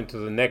start into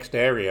the next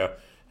area,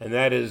 and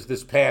that is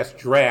this past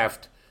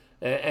draft.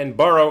 And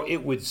Burrow,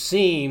 it would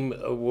seem,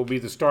 will be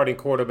the starting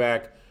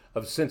quarterback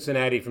of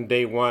Cincinnati from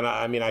day one.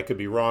 I mean, I could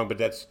be wrong, but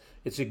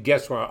it's a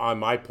guess on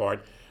my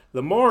part.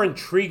 The more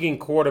intriguing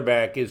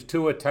quarterback is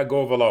Tua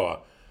Tagovailoa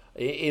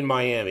in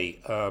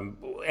Miami.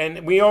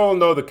 And we all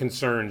know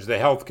the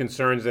health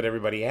concerns that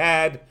everybody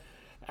had.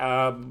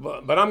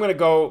 But I'm going to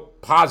go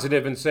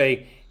positive and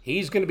say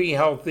he's going to be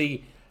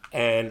healthy,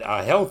 and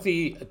a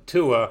healthy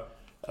Tua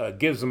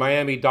gives the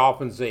Miami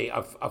Dolphins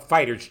a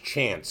fighter's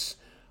chance.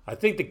 I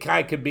think the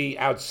guy could be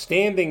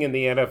outstanding in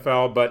the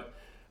NFL, but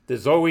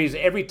there's always,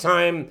 every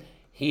time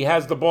he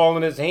has the ball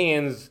in his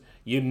hands,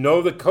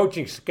 the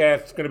coaching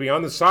staff's going to be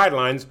on the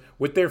sidelines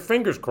with their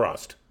fingers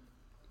crossed.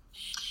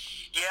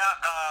 Yeah,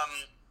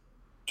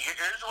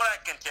 here's what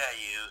I can tell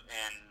you,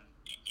 and,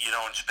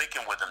 in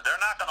speaking with him, they're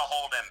not going to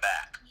hold him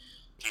back.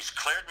 He's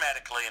cleared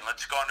medically, and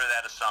let's go under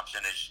that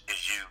assumption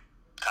as you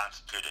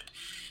constituted.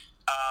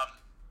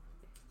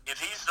 If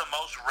he's the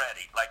most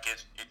ready,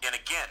 and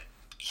again,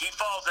 he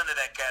falls into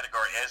that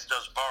category, as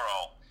does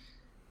Burrow.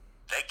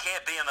 They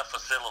can't be in the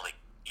facility.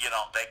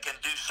 They can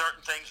do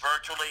certain things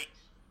virtually.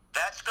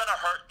 That's going to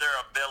hurt their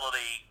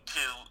ability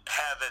to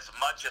have as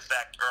much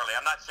effect early.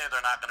 I'm not saying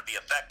they're not going to be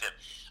effective.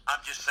 I'm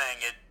just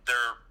saying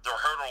they're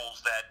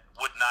hurdles that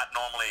would not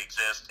normally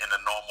exist in a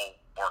normal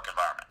work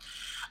environment.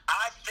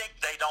 I think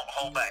they don't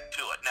hold back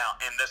to it. Now,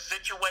 in the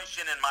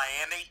situation in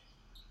Miami,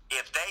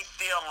 if they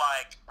feel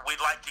like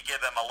we'd like to give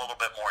them a little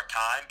bit more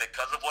time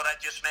because of what I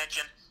just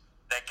mentioned,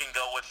 they can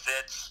go with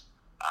Fitz.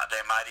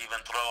 They might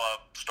even throw a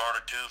start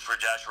or two for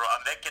Josh Rowe.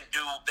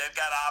 They've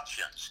got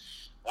options,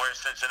 whereas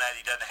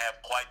Cincinnati doesn't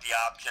have quite the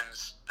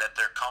options that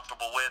they're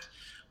comfortable with.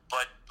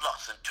 But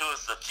listen,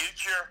 Tua's the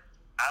future.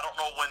 I don't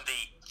know when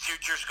the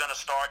future's going to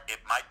start.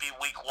 It might be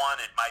week 1.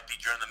 It might be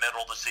during the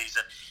middle of the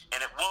season.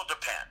 And it will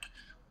depend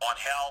on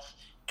health,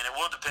 and it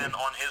will depend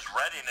on his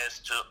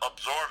readiness to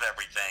absorb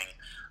everything.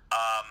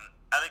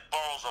 I think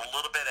Burrow's a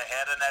little bit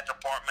ahead in that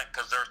department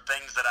because there are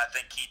things that I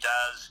think he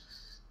does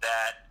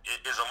that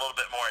is a little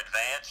bit more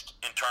advanced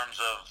in terms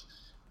of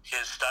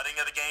his studying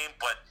of the game.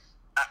 But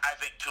I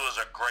think Tua's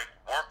a great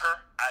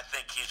worker. I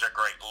think he's a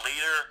great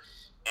leader.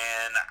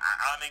 And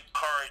I'm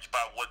encouraged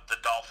by what the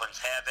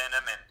Dolphins have in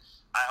him. And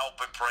I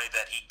hope and pray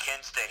that he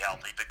can stay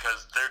healthy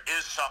because there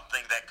is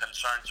something that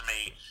concerns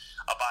me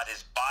about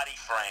his body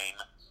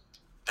frame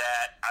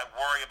that I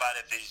worry about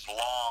if he's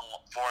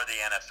long for the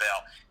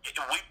NFL.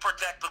 We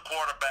protect the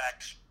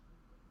quarterbacks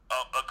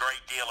a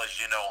great deal, as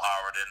you know,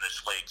 Howard, in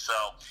this league.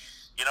 So,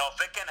 if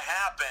it can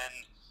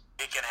happen,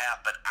 it can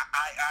happen.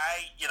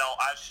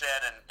 I've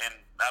said, and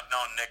I've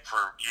known Nick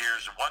for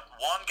years,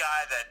 one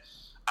guy that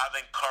I've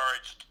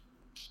encouraged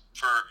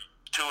for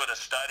Tua to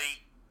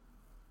study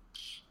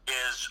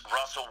is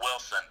Russell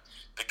Wilson,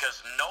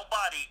 because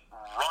nobody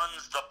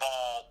runs the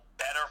ball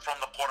better from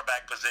the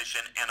quarterback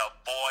position and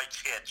avoids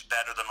hits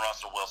better than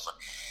Russell Wilson.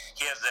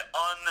 He has the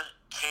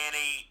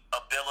uncanny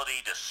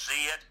ability to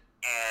see it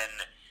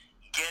and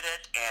get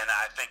it, and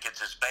I think it's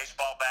his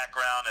baseball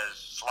background,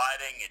 his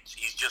sliding.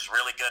 He's just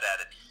really good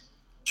at it.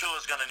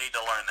 Tua's going to need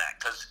to learn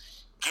that because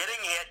getting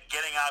hit,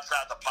 getting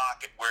outside the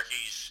pocket where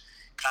he's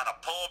kind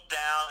of pulled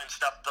down and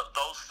stuff,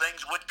 those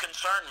things would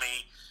concern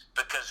me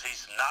because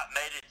he's not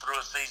made it through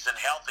a season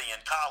healthy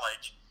in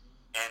college,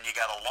 and you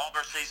got a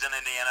longer season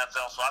in the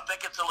NFL, so I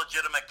think it's a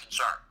legitimate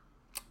concern.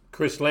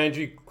 Chris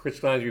Landry,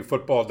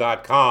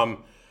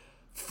 ChrisLandryFootball.com.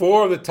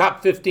 4 of the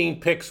top 15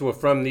 picks were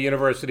from the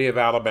University of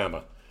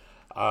Alabama.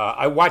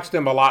 I watched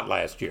them a lot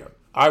last year.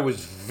 I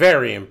was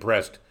very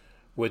impressed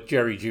with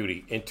Jerry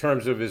Jeudy in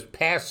terms of his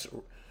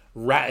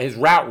his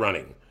route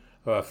running.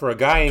 For a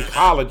guy in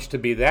college to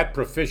be that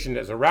proficient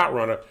as a route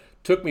runner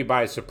took me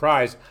by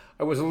surprise.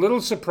 I was a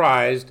little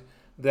surprised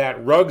that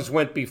Ruggs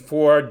went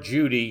before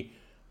Jeudy,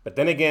 but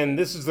then again,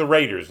 this is the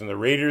Raiders, and the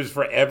Raiders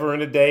forever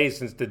and a day,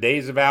 since the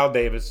days of Al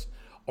Davis,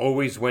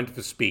 always went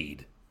for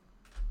speed.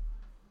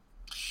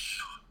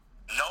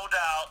 No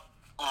doubt,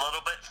 a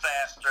little bit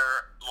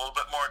faster, a little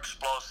bit more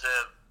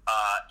explosive.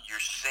 You're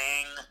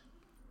seeing,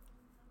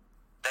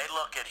 they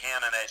look at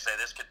him and they say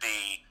this could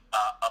be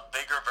a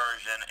bigger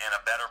version and a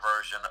better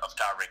version of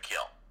Tyreek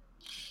Hill.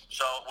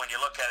 So when you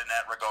look at it in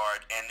that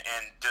regard, and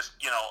just,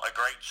 a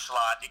great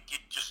slot, I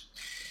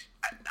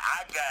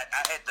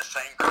had the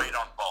same grade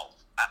on both.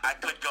 I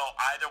could go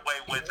either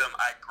way with him.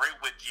 I agree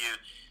with you.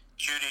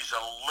 Judy's a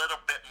little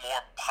bit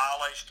more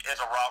polished as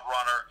a route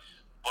runner,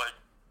 but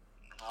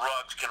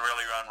Ruggs can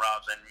really run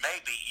routes and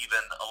maybe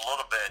even a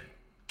little bit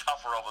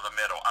tougher over the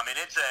middle. I mean,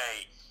 they're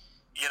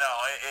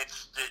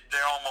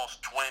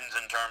almost twins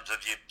in terms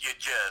of you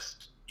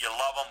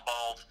love them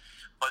both,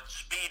 but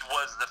speed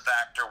was the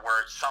factor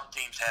where some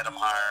teams had them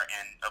higher,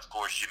 and of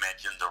course you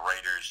mentioned the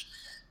Raiders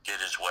did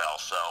as well.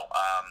 So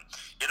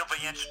it'll be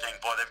interesting.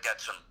 Boy, they've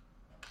got some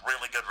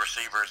really good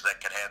receivers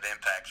that could have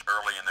impacts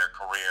early in their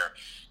career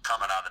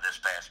coming out of this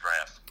past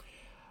draft.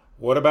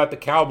 What about the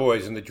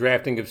Cowboys and the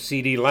drafting of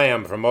CeeDee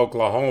Lamb from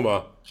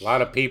Oklahoma? A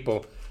lot of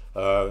people,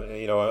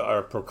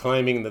 are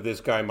proclaiming that this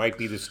guy might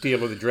be the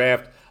steal of the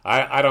draft.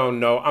 I don't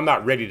know. I'm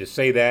not ready to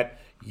say that.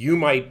 You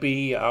might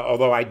be,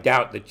 although I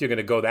doubt that you're going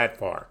to go that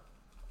far.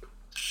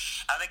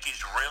 I think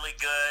he's really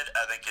good.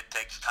 I think it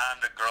takes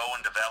time to grow and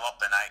develop,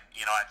 and I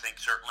think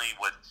certainly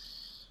with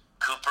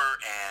Cooper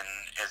and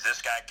as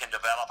this guy can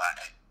develop,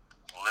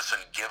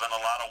 given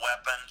a lot of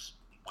weapons,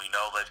 we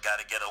know they've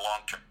got to get a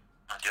long-term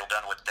deal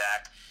done with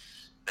Dak.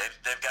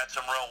 They've got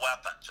some real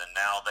weapons, and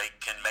now they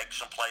can make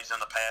some plays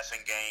in the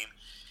passing game,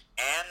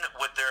 and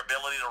with their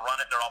ability to run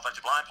it, their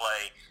offensive line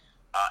play,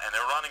 and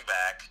their running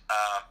back,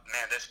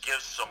 this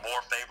gives some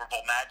more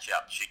favorable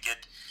matchups. You get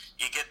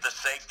the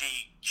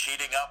safety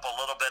cheating up a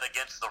little bit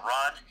against the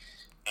run,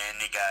 and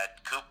you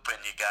got Coop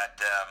and you got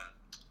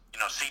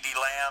CeeDee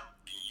Lamb.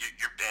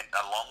 And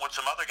along with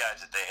some other guys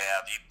that they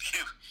have,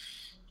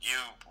 you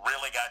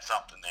really got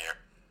something there.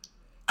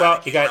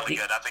 Well, he's really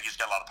good. I think he's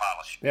got a lot of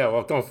polish. Yeah,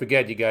 well, don't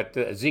forget you got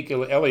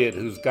Ezekiel Elliott,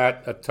 who's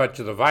got a touch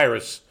of the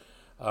virus,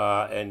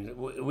 and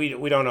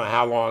we don't know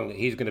how long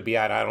he's going to be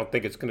out. I don't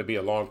think it's going to be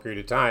a long period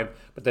of time.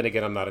 But then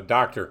again, I'm not a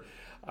doctor.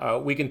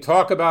 We can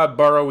talk about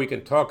Burrow. We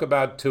can talk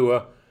about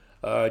Tua.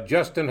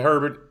 Justin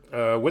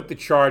Herbert with the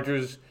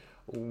Chargers.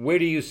 Where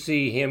do you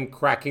see him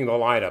cracking the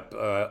lineup?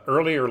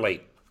 Early or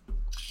late?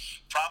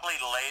 Probably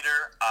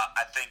later.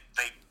 I think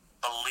they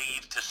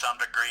believe to some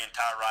degree in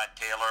Tyrod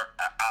Taylor.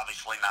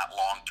 Obviously not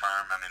long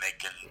term. I mean, they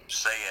can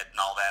say it and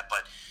all that,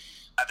 but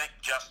I think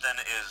Justin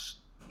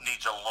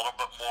needs a little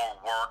bit more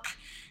work.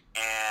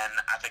 and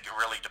I think it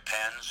really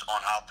depends on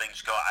how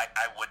things go.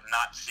 I would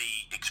not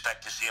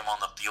expect to see him on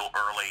the field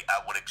early. I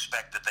would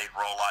expect that they'd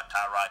roll out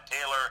Tyrod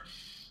Taylor.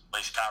 At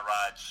least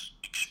Tyrod's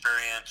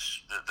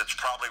experience, that's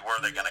probably where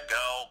they're going to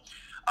go.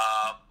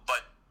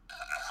 But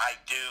I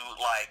do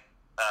like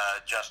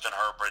Justin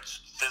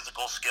Herbert's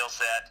physical skill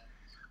set.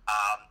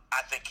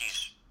 I think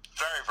he's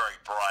very,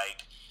 very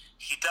bright.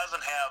 He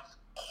doesn't have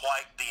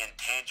quite the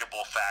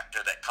intangible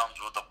factor that comes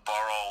with a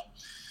Burrow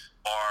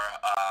or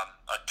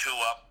a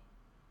Tua.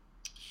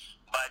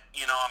 But,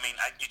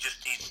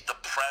 he's the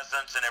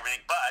presence and everything.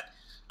 But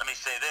let me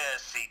say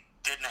this, he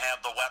didn't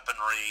have the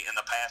weaponry in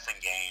the passing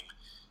game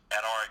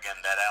at Oregon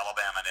that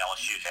Alabama and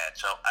LSU had.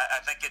 So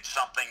I think it's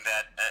something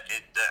that,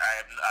 in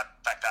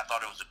fact, I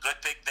thought it was a good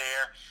pick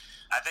there.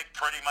 I think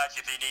pretty much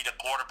if you need a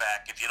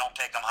quarterback, if you don't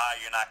take them high,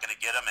 you're not going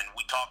to get them. And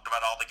we talked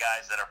about all the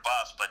guys that are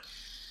bust, but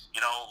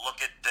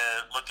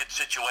look at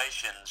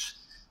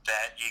situations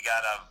that you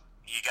gotta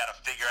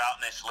figure out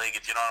in this league.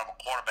 If you don't have a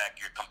quarterback,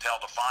 you're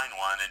compelled to find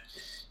one, and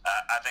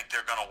I think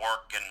they're going to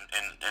work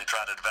and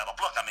try to develop.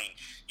 Look,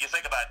 you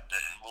think about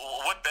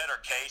what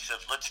better case of,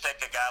 let's take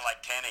a guy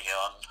like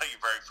Tannehill. I know you're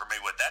very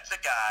familiar with. That's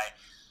a guy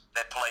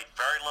that played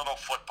very little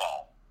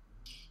football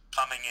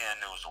coming in,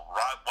 who was a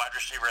wide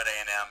receiver at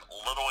A&M,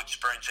 little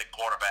experience at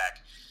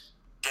quarterback,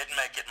 didn't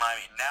make it in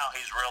Miami. Now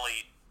he's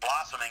really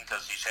blossoming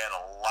because he's had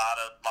a lot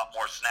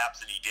more snaps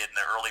than he did in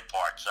the early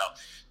part. So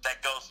that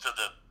goes to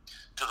the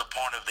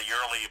point of the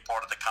early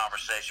part of the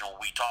conversation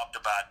where we talked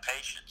about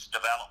patience,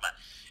 development.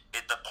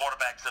 The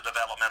quarterback's a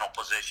developmental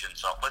position.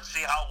 So let's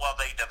see how well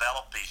they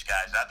develop these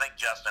guys. I think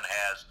Justin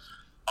has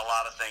a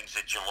lot of things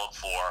that you look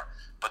for,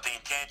 but the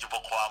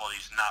intangible quality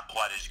is not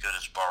quite as good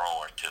as Burrow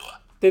or Tua.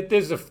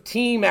 There's a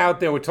team out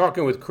there. We're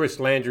talking with Chris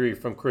Landry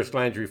from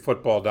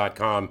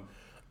ChrisLandryFootball.com.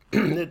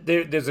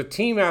 There's a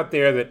team out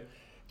there that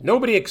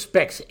nobody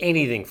expects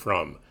anything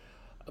from,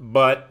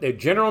 but their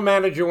general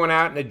manager went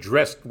out and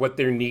addressed what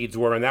their needs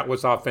were, and that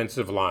was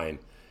offensive line.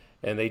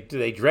 And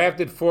they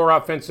drafted 4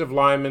 offensive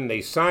linemen. They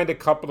signed a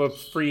couple of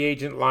free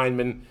agent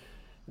linemen.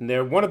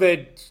 And one of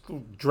their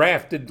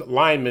drafted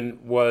linemen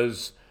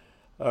was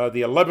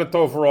the 11th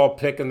overall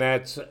pick, and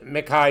that's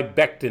Mekhi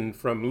Becton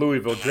from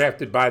Louisville,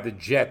 drafted by the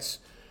Jets.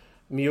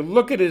 You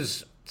look at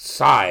his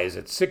size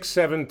at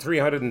 6'7",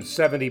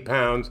 370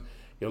 pounds.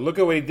 You look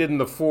at what he did in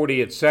the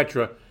 40,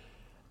 etc.,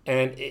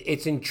 and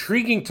it's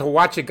intriguing to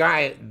watch a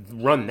guy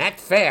run that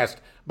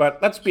fast. But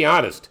let's be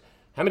honest.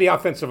 How many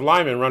offensive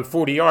linemen run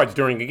 40 yards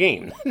during a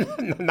game?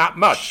 Not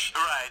much.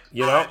 Right.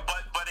 You know?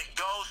 But it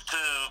goes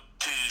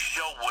to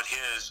show what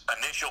his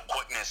initial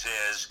quickness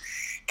is.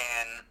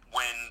 And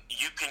when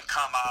you can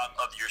come out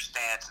of your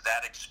stance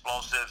that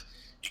explosive,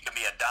 you can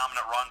be a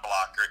dominant run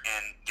blocker.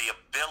 And the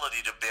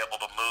ability to be able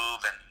to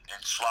move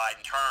and slide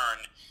and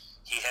turn,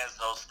 he has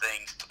those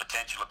things to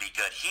potentially be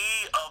good.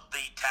 He, of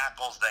the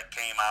tackles that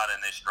came out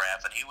in this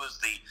draft, and he was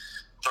the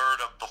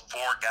third of the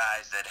 4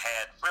 guys that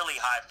had really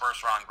high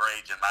first-round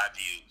grades in my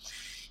view,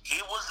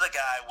 he was the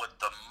guy with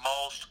the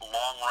most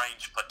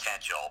long-range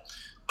potential,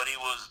 but he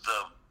was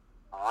the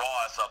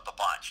rawest of the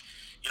bunch.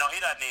 He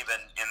doesn't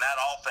even, in that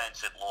offense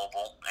at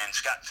Louisville, and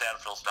Scott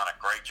Satterfield's done a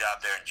great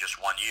job there in just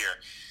 1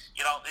 year,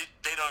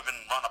 they don't even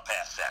run a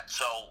pass set.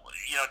 So,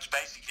 it's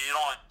basically, you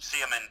don't see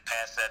him in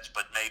pass sets,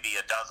 but maybe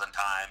a dozen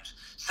times,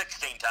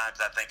 16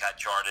 times I think I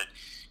charted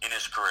in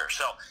his career.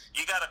 So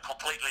you got to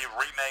completely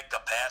remake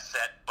a pass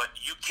set, but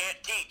you can't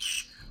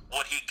teach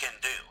what he can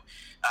do.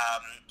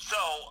 So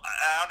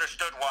I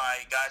understood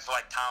why guys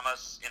like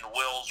Thomas and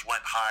Wills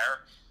went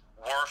higher.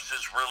 Wirfs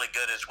is really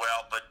good as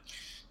well, but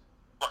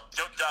look,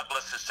 Joe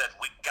Douglas has said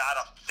we got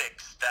to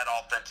fix that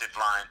offensive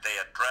line. They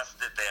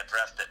addressed it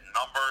in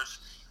numbers.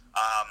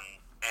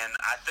 And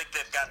I think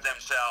they've got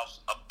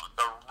themselves a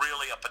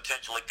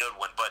potentially good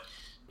one. But,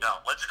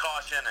 let's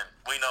caution, and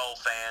we know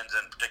fans,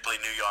 and particularly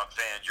New York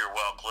fans, you're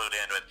well clued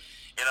into it.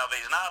 If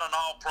he's not an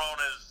all-pro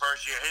in his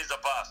first year, he's a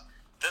bust.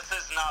 This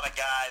is not a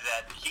guy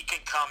that he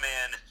can come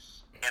in,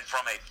 and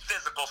from a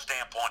physical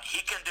standpoint, he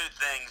can do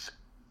things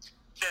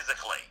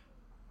physically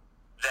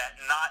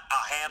that not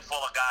a handful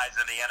of guys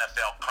in the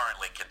NFL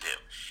currently can do.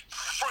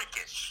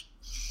 Freakish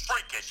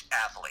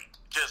athlete.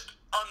 Just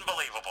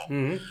unbelievable.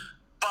 Mm-hmm.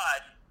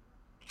 But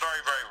very,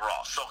 very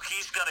raw. So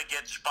he's going to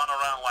get spun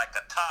around like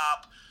a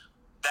top.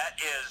 That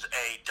is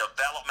a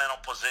developmental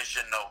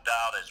position, no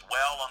doubt, as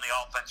well on the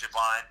offensive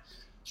line.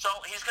 So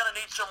he's going to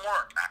need some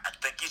work. I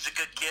think he's a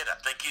good kid. I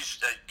think he's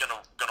going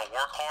to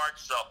work hard.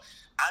 So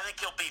I think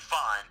he'll be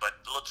fine. But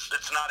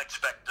let's not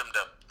expect him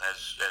to,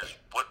 as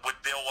what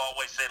Bill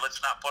always say,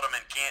 let's not put him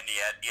in Canton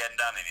yet. He hadn't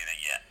done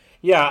anything yet.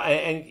 Yeah,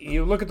 and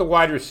you look at the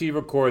wide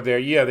receiver core there.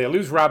 Yeah, they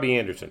lose Robbie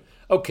Anderson.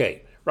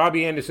 Okay,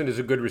 Robbie Anderson is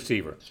a good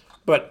receiver.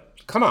 But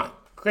come on,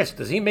 Chris,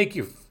 does he make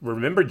you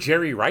remember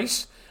Jerry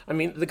Rice? I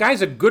mean, the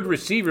guy's a good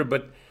receiver,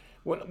 but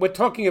we're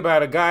talking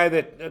about a guy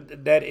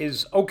that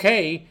is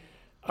okay.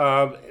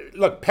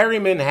 Look,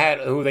 Perryman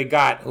who had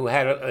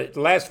the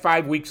last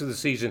 5 weeks of the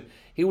season,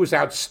 he was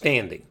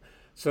outstanding.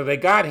 So they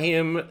got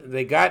him.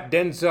 They got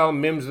Denzel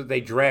Mims that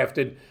they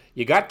drafted.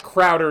 You got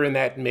Crowder in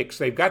that mix.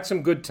 They've got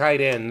some good tight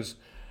ends.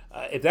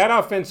 If that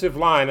offensive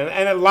line, and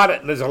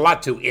there's a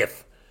lot to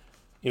if.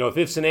 If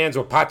ifs and ands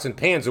were pots and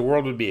pans, the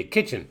world would be a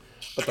kitchen.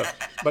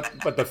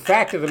 But the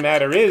fact of the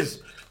matter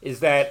is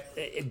that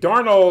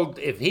Darnold,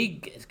 if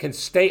he can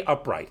stay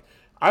upright,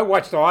 I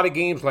watched a lot of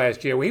games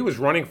last year where he was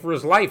running for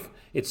his life.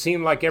 It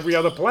seemed like every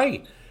other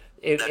play.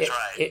 That's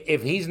right.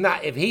 If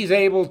he's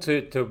able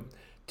to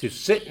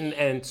sit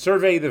and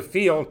survey the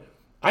field,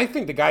 I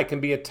think the guy can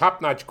be a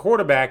top-notch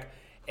quarterback,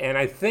 and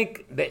I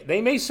think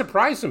they may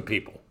surprise some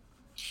people.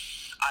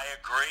 I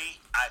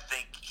agree. I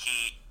think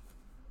he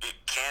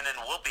can and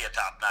will be a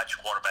top-notch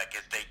quarterback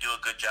if they do a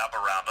good job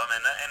around him,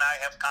 and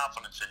I have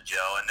confidence in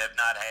Joe, and they've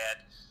not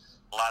had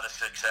a lot of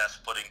success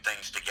putting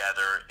things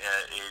together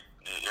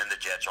in the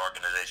Jets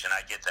organization.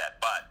 I get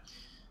that, but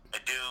I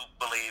do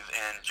believe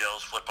in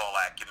Joe's football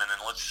acumen,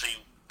 and let's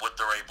see what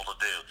they're able to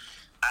do.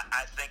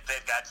 I think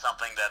they've got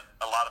something that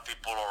a lot of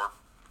people are,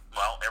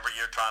 every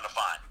year trying to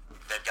find.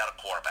 They've got a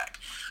quarterback.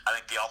 I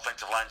think the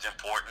offensive line is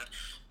important.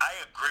 I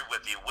agree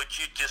with you. What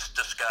you just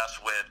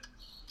discussed with,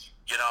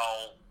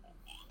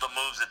 the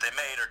moves that they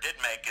made or did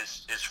make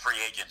is free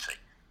agency.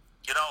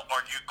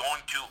 Are you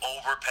going to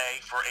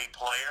overpay for a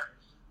player?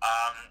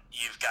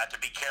 You've got to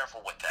be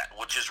careful with that,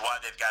 which is why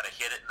they've got to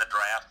hit it in the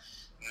draft.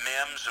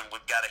 Mims, and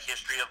we've got a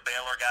history of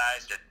Baylor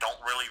guys that don't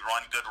really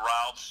run good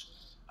routes.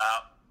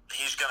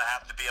 He's going to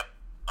have to be a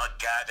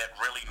guy that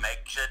really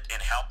makes it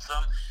and helps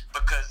them,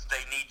 because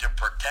they need to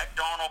protect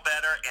Darnold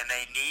better, and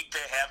they need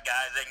to have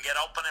guys that can get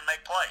open and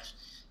make plays.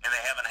 And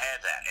they haven't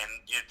had that. And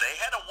they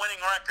had a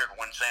winning record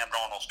when Sam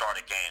Darnold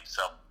started games.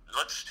 So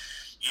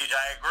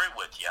I agree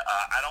with you.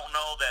 I don't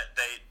know that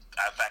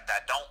in fact,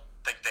 I don't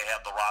think they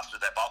have the roster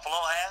that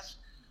Buffalo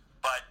has.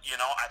 But,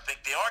 I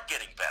think they are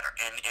getting better.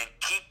 And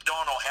keep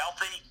Darnold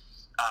healthy,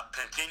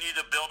 continue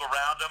to build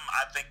around him.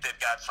 I think they've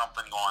got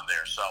something going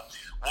there. So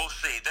we'll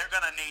see. They're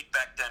going to need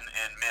Becton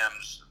and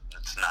Mims.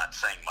 It's not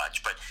saying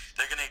much, but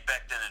they're going to need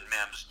Becton and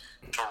Mims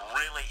to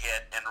really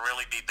hit and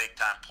really be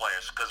big-time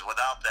players, because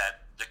without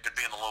that, they could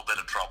be in a little bit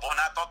of trouble. And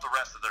I thought the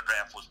rest of their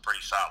draft was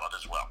pretty solid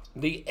as well.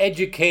 The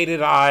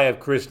educated eye of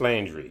Chris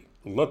Landry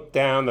looked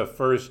down the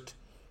first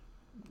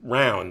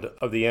round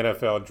of the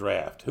NFL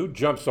draft. Who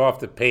jumps off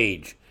the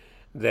page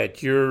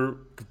that you're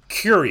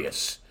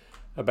curious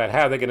about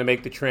how they're going to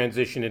make the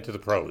transition into the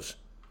pros?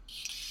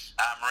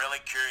 I'm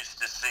really curious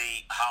to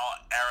see how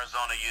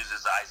Arizona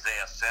uses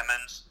Isaiah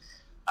Simmons.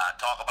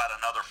 Talk about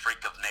another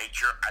freak of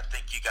nature. I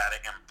think you got to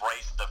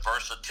embrace the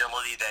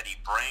versatility that he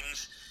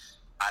brings.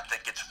 I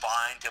think it's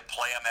fine to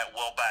play him at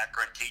Will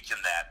Backer and teach him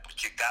that, but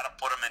you got to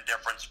put him in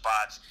different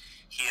spots.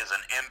 He is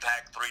an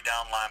impact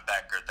three-down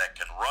linebacker that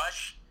can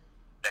rush,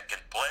 that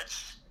can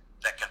blitz,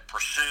 that can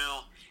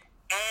pursue,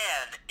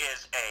 and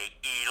is a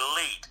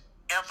elite,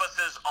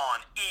 emphasis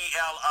on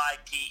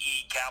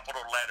ELITE,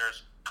 capital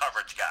letters,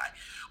 coverage guy,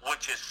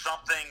 which is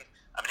something.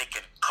 He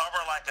can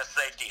cover like a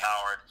safety,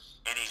 Howard,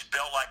 and he's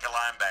built like a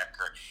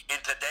linebacker. In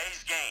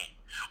today's game,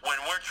 when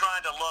we're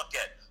trying to look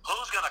at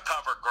who's going to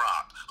cover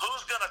Gronk,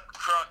 who's going to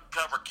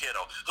cover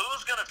Kittle,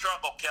 who's going to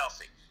trouble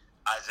Kelsey,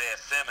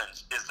 Isaiah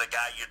Simmons is the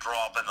guy you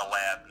draw up in the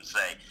lab and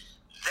say,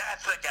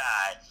 that's the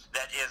guy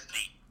that is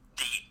the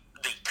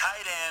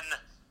tight end,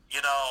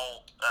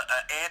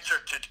 answer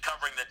to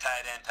covering the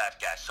tight end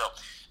type guy. So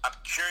I'm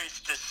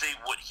curious to see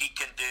what he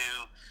can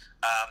do.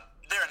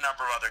 There are a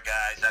number of other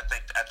guys. I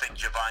think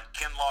Javon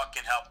Kinlaw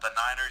can help the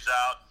Niners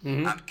out.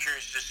 Mm-hmm. I'm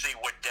curious to see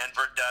what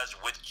Denver does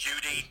with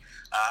Judy.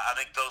 I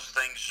think those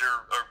things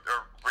are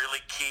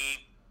really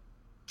key.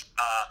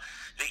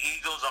 The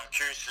Eagles, I'm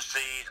curious to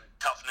see.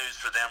 Tough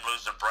news for them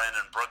losing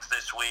Brandon Brooks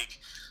this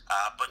week.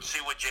 But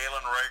see what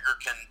Jalen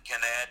Reagor can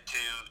add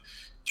to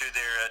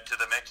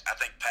the mix. I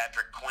think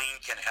Patrick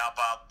Queen can help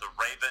out the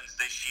Ravens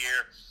this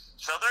year.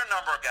 So there are a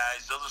number of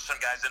guys. Those are some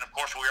guys. And, of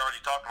course, we already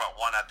talked about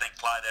one, I think,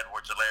 Clyde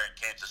Edwards-Helaire in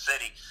Kansas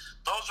City.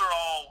 Those are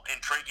all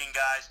intriguing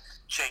guys.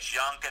 Chase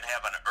Young can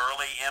have an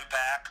early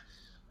impact.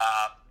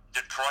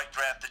 Detroit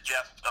drafted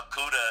Jeff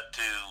Okudah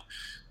to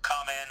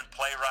come in and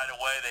play right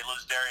away. They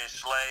lose Darius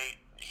Slay.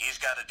 He's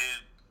got to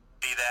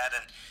be that.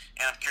 And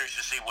I'm curious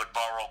to see what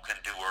Burrow can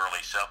do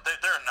early. So there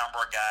are a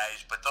number of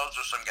guys, but those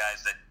are some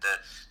guys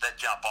that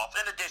jump off.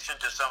 In addition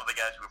to some of the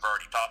guys we've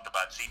already talked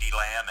about, C.D.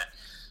 Lamb and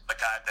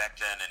Mekhi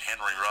Becton and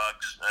Henry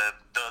Ruggs.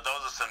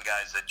 Those are some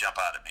guys that jump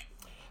out at me.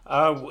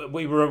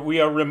 We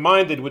are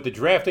reminded with the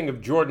drafting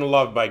of Jordan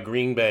Love by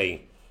Green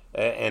Bay,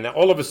 and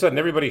all of a sudden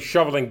everybody's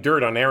shoveling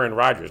dirt on Aaron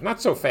Rodgers.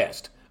 Not so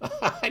fast.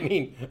 I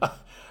mean,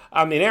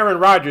 Aaron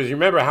Rodgers, you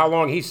remember how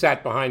long he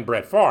sat behind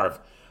Brett Favre.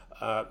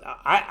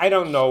 I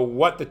don't know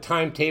what the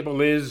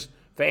timetable is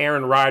for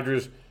Aaron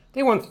Rodgers.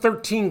 They won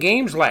 13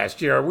 games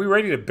last year. Are we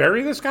ready to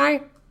bury this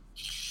guy?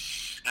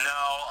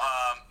 No,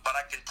 but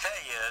I can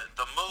tell you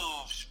the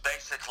moves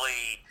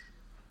basically,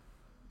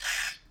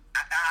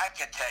 I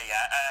can tell you,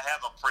 I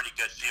have a pretty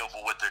good feel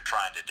for what they're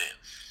trying to do.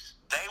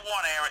 They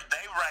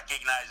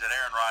recognize that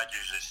Aaron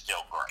Rodgers is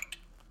still great.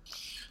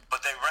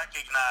 But they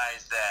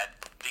recognize that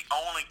the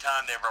only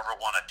time they've ever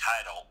won a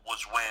title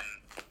was when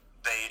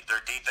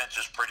their defense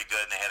was pretty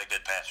good and they had a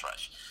good pass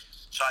rush.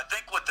 So I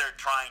think what they're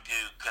trying to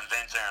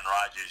convince Aaron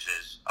Rodgers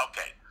is,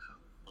 okay,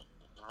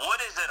 what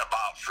is it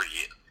about for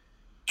you?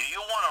 Do you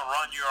want to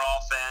run your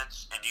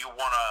offense and do you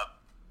want to,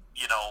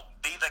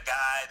 be the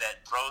guy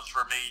that throws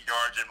for a million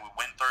yards and we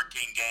win 13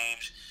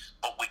 games,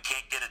 but we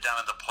can't get it done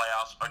in the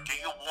playoffs? Or do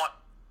you want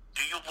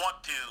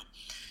to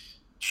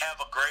have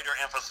a greater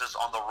emphasis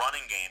on the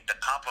running game to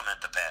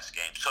complement the pass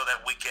game so that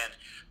we can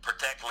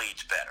protect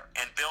leads better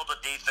and build a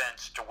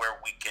defense to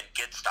where we can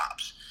get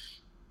stops?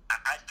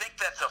 I think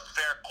that's a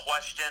fair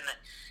question,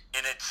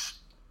 and it's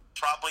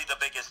probably the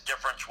biggest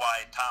difference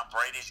why Tom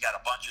Brady's got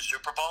a bunch of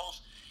Super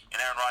Bowls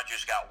and Aaron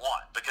Rodgers got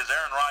one. Because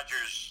Aaron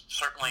Rodgers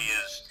certainly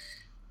is,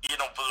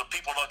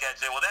 people look at it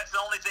and say, well, that's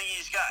the only thing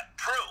he's got.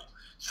 True.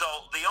 So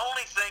the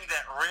only thing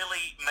that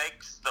really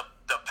makes the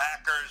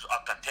Packers a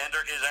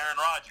contender is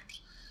Aaron Rodgers.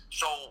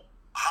 So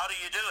how do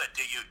you do it?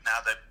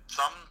 Now that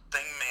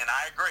something, and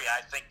I agree,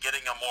 I think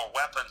getting them more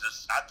weapons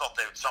I thought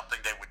they was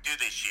something they would do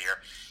this year.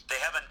 They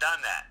haven't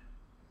done that.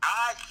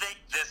 I think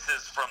this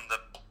is from the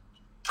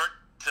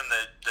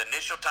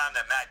initial time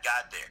that Matt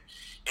got there.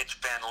 It's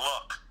been,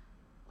 look,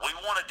 we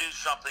want to do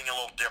something a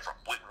little different.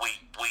 We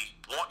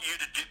want you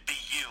to be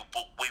you,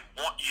 but we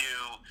want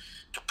you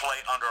to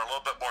play under a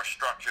little bit more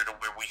structure to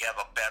where we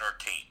have a better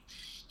team.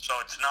 So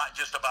it's not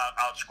just about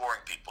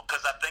outscoring people,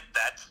 because I think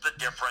that's the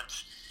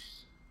difference.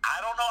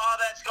 I don't know how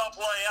that's going to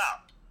play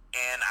out.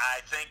 And I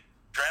think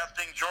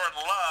drafting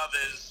Jordan Love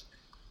is,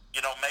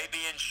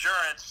 maybe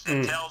insurance.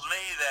 It tells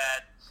me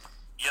that,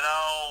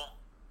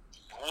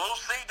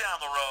 we'll see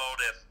down the road.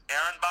 If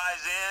Aaron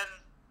buys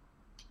in,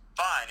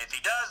 fine. If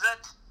he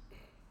doesn't,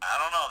 I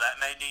don't know.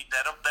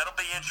 That'll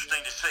be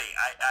interesting to see.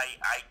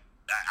 I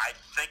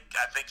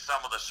think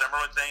some of the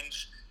similar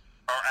things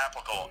are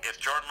applicable. If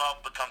Jordan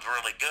Love becomes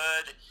really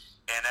good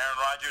and Aaron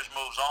Rodgers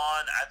moves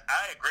on,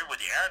 I agree with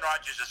you. Aaron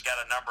Rodgers has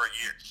got a number of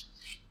years.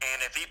 And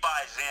if he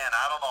buys in,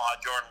 I don't know how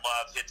Jordan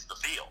Love hits the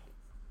field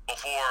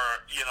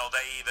before,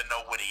 they even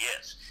know what he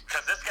is.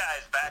 Because this guy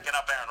is backing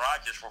up Aaron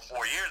Rodgers for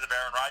 4 years if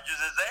Aaron Rodgers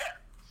is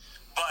there.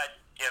 But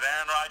if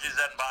Aaron Rodgers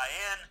doesn't buy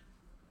in,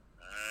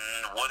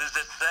 what does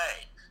it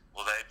say?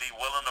 Will they be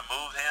willing to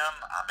move him?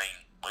 I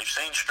mean, we've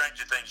seen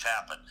stranger things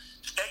happen.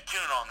 Stay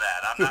tuned on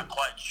that. I'm not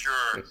quite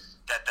sure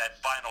that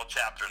final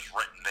chapter is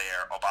written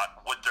there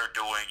about what they're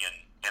doing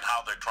and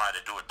how they're trying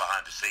to do it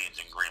behind the scenes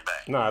in Green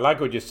Bay. No, I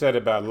like what you said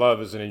about Love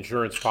as an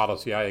insurance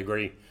policy. I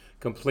agree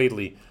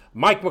completely.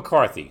 Mike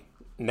McCarthy,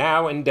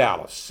 now in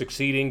Dallas,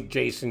 succeeding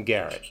Jason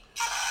Garrett.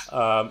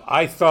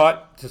 I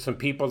thought to some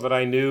people that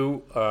I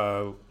knew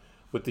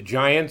with the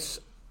Giants,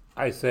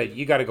 I said,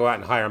 you got to go out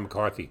and hire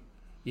McCarthy.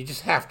 You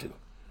just have to.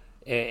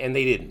 And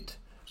they didn't.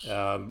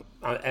 And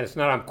it's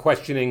not I'm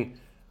questioning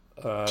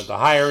the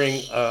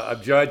hiring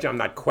of Judge. I'm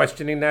not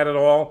questioning that at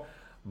all.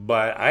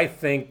 But I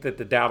think that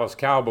the Dallas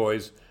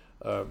Cowboys,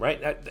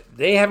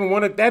 they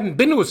haven't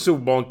been to a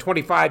Super Bowl in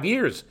 25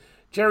 years.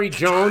 Jerry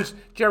Jones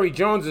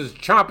is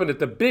chomping at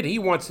the bit. He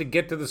wants to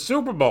get to the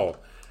Super Bowl.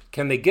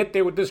 Can they get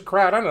there with this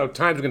crowd? I don't know.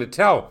 Time's going to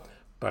tell.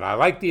 But I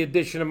like the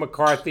addition of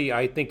McCarthy.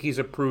 I think he's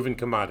a proven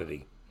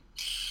commodity.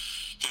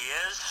 He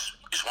is.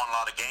 He's won a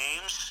lot of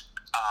games.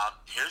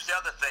 Here's the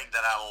other thing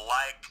that I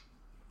like.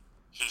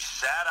 He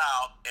sat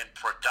out and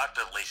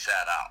productively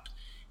sat out.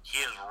 He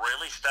has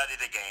really studied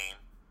the game.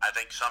 I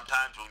think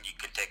sometimes when you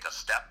can take a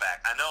step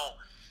back, I know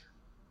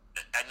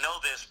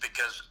this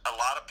because a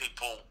lot of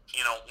people,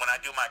 when I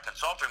do my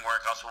consulting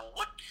work, I'll say, well,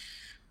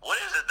 what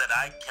is it that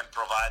I can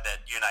provide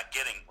that you're not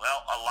getting?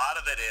 Well, a lot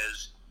of it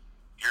is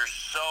you're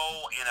so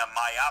in a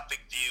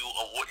myopic view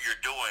of what you're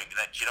doing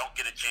that you don't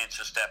get a chance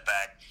to step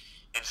back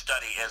and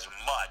study as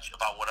much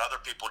about what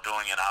other people are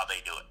doing and how they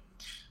do it.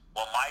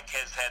 Well, Mike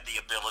has had the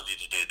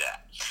ability to do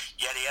that.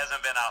 Yet he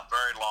hasn't been out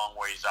very long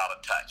where he's out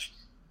of touch.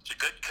 He's a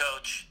good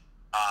coach.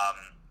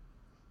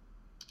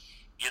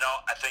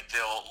 I think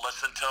they'll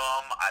listen to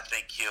him. I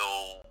think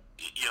he'll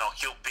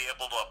be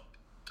able to,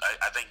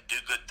 I think, do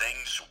good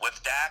things with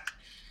Dak.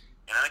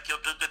 And I think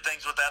he'll do good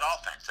things with that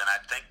offense. And I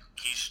think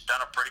he's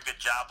done a pretty good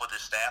job with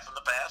his staff in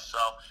the past.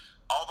 So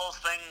all those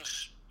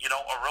things,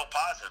 are real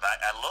positive.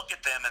 I look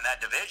at them in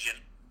that division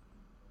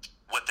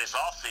with this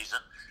offseason.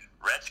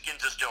 Redskins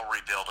are still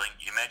rebuilding.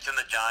 You mentioned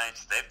the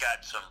Giants. They've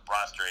got some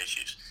roster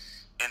issues.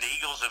 And the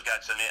Eagles have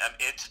got some.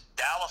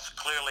 Dallas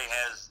clearly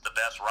has the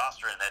best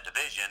roster in that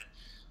division.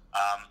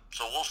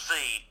 So we'll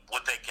see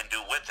what they can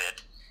do with it.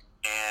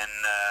 And,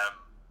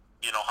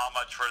 how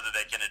much further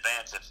they can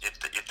advance if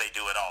they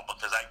do it all.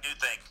 Because I do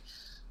think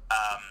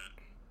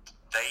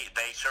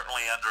they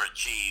certainly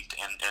underachieved.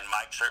 And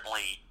Mike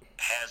certainly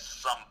has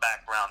some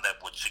background that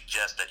would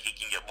suggest that he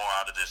can get more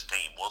out of this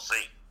team. We'll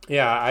see.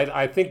 Yeah,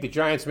 I think the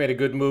Giants made a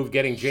good move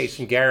getting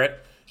Jason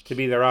Garrett to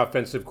be their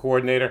offensive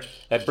coordinator.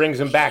 That brings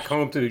him back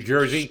home to New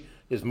Jersey.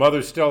 His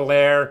mother's still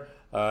there.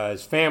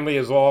 His family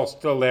is all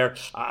still there.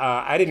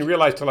 I didn't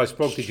realize till I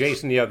spoke to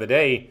Jason the other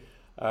day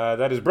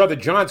that his brother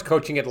John's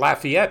coaching at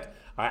Lafayette.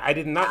 I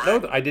did not know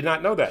that. Yeah,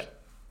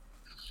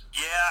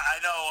 I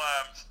know.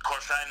 Of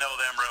course, I know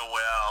them real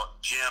well.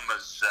 Jim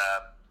is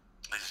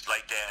his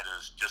late dad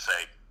is just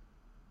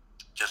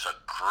just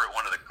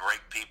one of the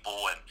great people,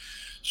 and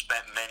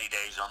spent many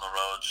days on the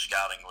road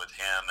scouting with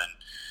him. And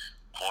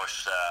of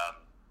course,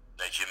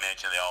 as you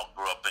mentioned, they all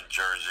grew up in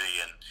Jersey,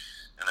 and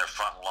their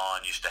front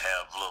lawn used to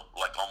have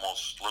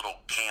almost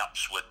little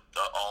camps with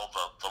all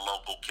the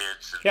local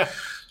kids. And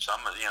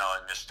some,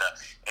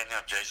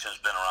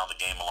 Jason's been around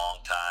the game a long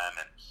time,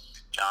 and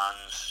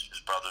his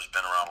brother's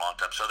been around a long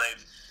time. So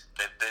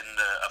they've been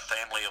a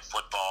family of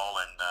football,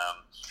 and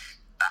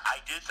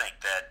I do think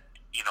that,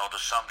 to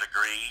some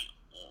degree,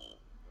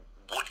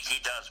 what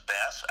he does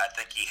best, I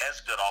think he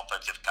has good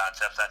offensive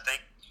concepts. I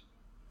think,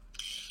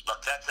 look,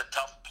 that's a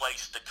tough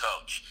place to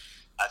coach.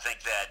 I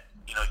think that,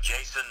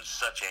 Jason's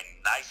such a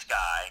nice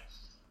guy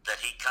that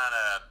he kind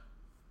of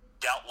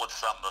dealt with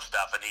some of the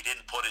stuff, and he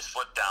didn't put his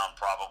foot down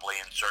probably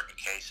in certain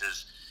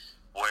cases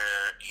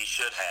where he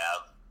should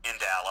have in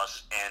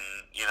Dallas. And,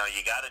 you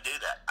got to do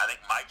that. I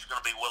think Mike's going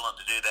to be willing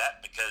to do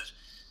that because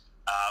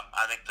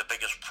I think the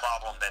biggest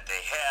problem that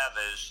they have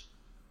is,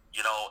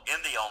 in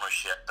the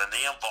ownership and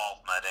the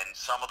involvement and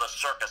some of the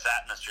circus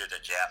atmosphere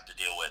that you have to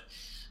deal with.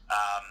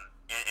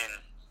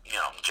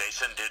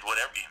 Jason did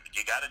whatever.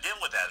 You got to deal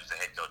with that as the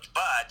head coach.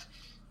 But,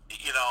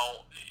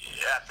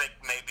 I think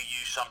maybe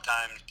you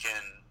sometimes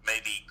can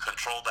maybe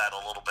control that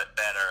a little bit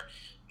better.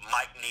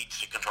 Mike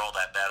needs to control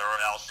that better, or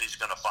else he's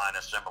going to find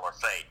a similar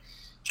fate.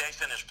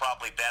 Jason is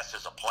probably best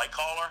as a play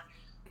caller,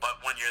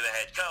 but when you're the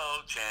head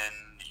coach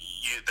and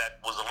that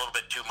was a little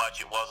bit too much,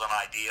 it wasn't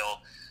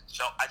ideal.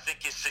 So I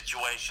think his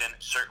situation,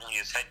 certainly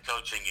his head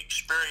coaching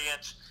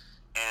experience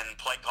and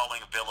play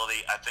calling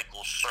ability, I think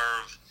will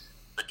serve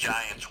the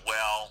Giants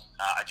well.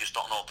 I just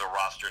don't know if their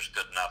roster is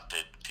good enough to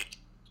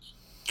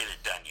get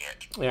it done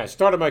yet. Yeah, I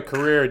started my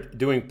career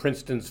doing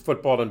Princeton's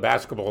football and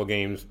basketball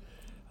games,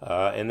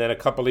 and then a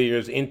couple of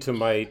years into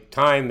my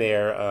time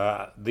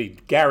there, the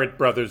Garrett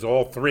brothers,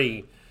 all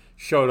three,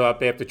 showed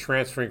up after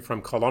transferring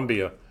from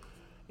Columbia.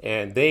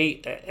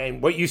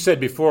 And what you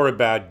said before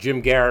about Jim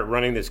Garrett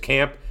running this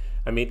camp,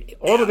 I mean,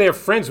 all of their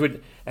friends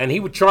and he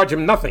would charge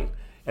them nothing.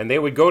 And they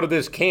would go to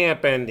this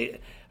camp, and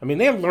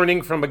they're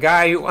learning from a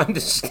guy who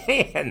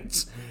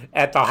understands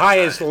at the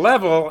highest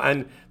level,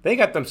 and they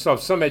got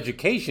themselves some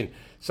education.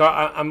 So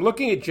I'm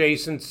looking at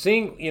Jason,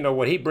 seeing,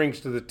 what he brings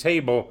to the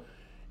table.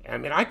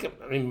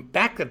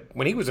 Back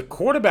when he was a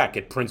quarterback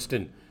at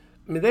Princeton,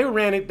 they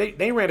ran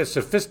a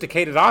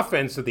sophisticated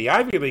offense that the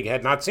Ivy League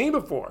had not seen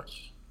before.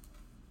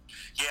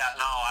 Yeah,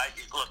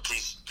 no, look,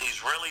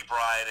 he's really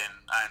bright, and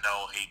I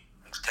know he's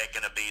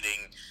taken a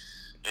beating,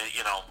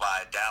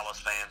 by Dallas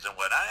fans and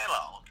what I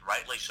know,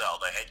 rightly so.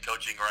 The head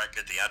coaching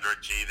record, the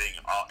underachieving,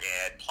 he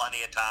had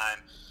plenty of time.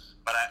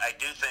 But I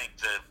do think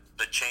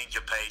the change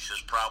of pace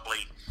is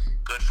probably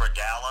good for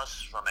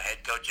Dallas from a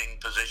head coaching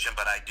position.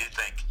 But I do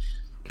think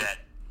that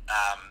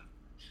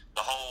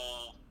the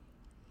whole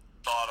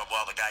thought of,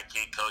 well, the guy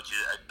can't coach,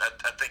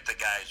 I think the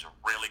guy's a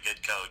really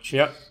good coach.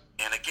 Yep.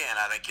 And again,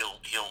 I think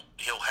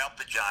he'll help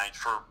the Giants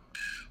for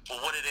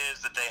what it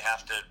is that they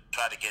have to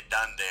try to get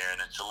done there,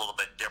 and it's a little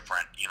bit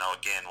different,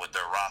 again, with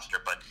their roster.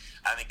 But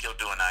I think he'll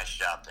do a nice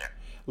job there.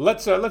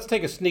 Let's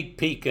take a sneak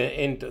peek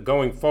into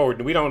going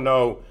forward. We don't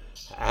know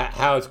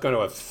how it's going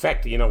to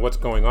affect, what's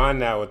going on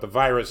now with the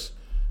virus,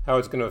 how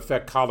it's going to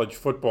affect college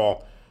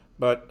football.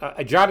 But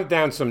I jotted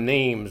down some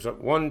names: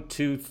 1,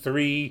 2,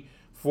 3,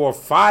 4,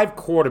 5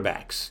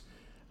 quarterbacks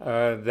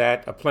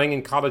that are playing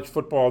in college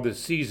football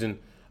this season.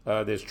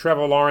 There's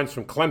Trevor Lawrence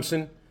from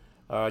Clemson,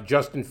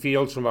 Justin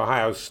Fields from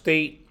Ohio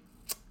State,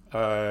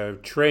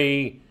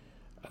 Trey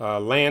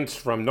Lance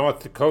from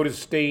North Dakota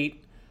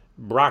State,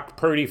 Brock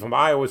Purdy from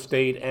Iowa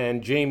State,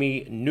 and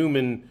Jamie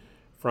Newman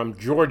from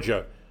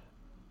Georgia.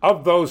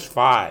 Of those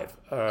 5,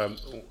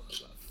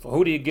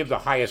 who do you give the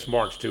highest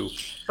marks to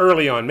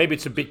early on? Maybe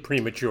it's a bit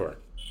premature.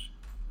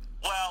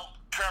 Well,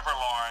 Trevor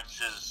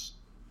Lawrence is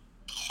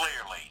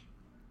clearly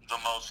the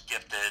most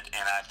gifted,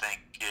 and I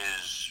think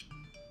is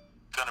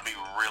going to be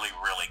really,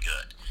 really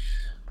good.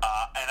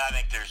 And I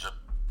think there's a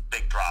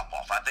big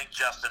drop-off. I think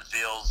Justin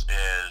Fields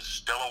is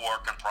still a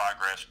work in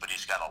progress, but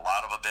he's got a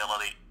lot of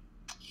ability.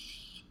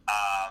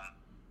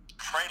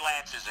 Trey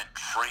Lance is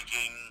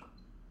intriguing,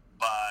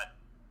 but,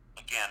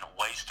 again,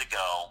 ways to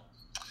go.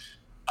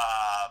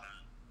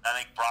 I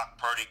think Brock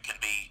Purdy can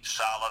be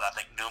solid. I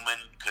think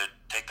Newman could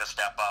take a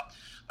step up.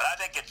 But I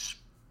think it's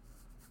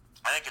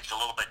a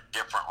little bit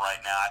different right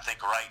now. I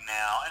think right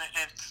now,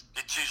 and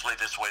it's usually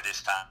this way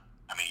this time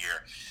of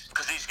year,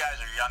 because these guys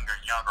are younger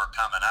and younger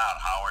coming out,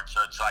 Howard.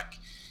 So it's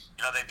like,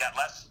 they've got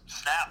less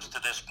snaps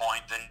to this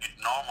point than you'd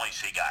normally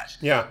see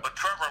guys. Yeah. But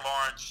Trevor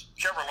Lawrence,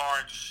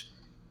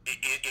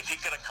 if he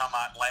could have come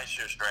out in last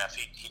year's draft,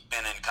 he'd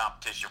been in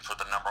competition for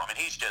the number.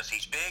 He's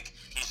big,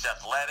 he's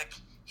athletic,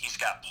 he's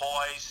got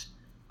poise.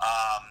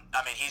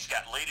 He's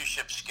got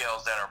leadership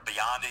skills that are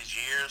beyond his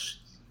years.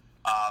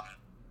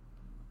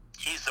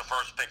 He's the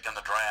first pick in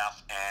the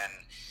draft, and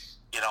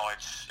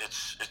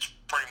it's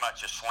pretty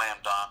much a slam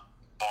dunk,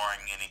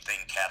 barring anything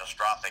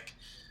catastrophic.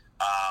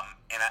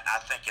 And I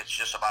think it's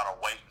just about a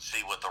wait and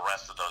see with the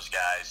rest of those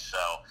guys.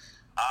 So,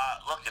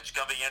 look, it's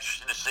going to be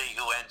interesting to see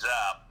who ends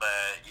up,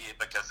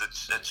 because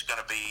it's going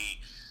to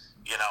be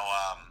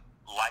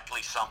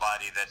likely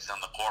somebody that's in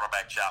the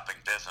quarterback shopping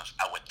business,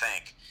 I would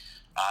think.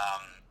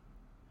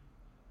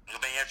 It'll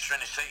be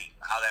interesting to see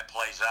how that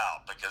plays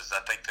out, because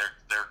I think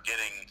they're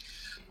getting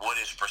what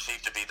is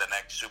perceived to be the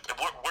next super.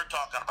 We're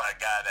talking about a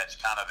guy that's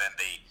kind of in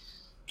the,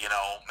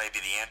 maybe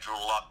the Andrew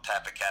Luck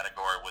type of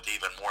category with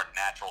even more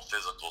natural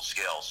physical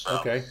skills. So,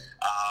 Okay.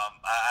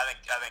 I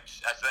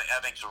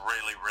think it's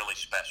really, really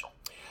special.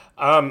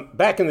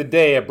 Back in the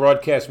day, I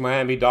broadcast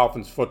Miami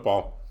Dolphins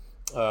football.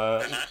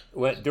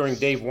 During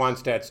Dave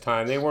Wannstedt's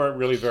time, they weren't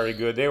really very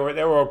good. They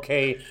were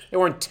okay. They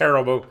weren't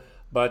terrible,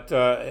 but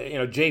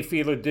Jay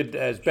Fiedler did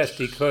as best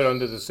he could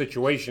under the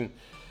situation.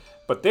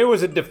 But there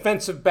was a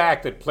defensive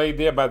back that played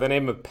there by the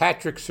name of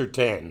Patrick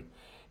Surtain.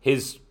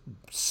 His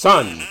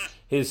son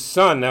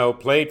now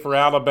played for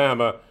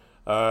Alabama.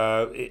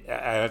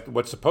 At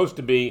what's supposed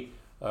to be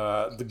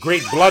the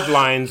great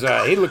bloodlines.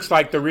 He looks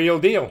like the real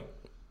deal.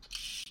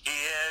 He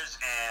is,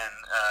 and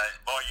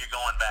boy, you're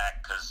going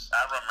back, because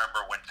I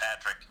remember when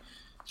Patrick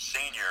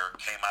Sr.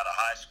 came out of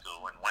high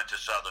school and went to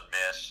Southern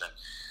Miss and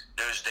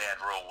knew his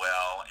dad real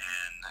well,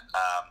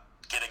 and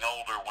getting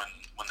older when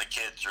the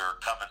kids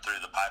are coming through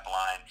the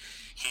pipeline,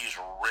 he's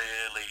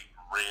really,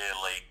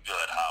 really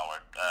good,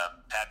 Howard.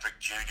 Patrick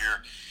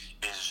Jr.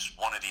 is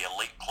one of the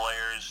elite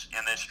players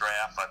in this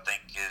draft. I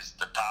think is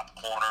the top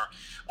corner.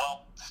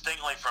 Well,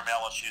 Stingley from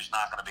LSU is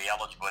not going to be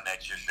eligible in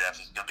next year's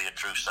draft. He's going to be a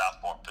true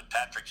southpaw, but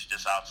Patrick's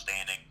just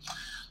outstanding.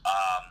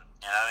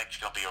 And I think it's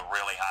going to be a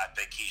really high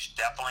pick. He's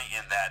definitely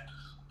in that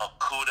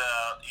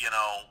Okuda,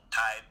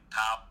 type,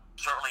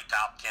 certainly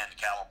top 10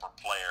 caliber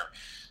player.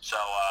 So,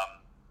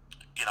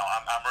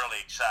 I'm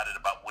really excited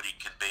about what he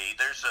can be.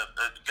 There's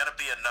going to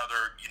be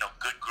another,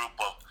 good group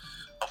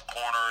of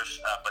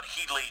corners, but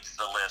he leads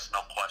the list,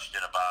 no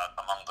question about,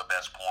 among the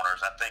best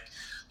corners. I think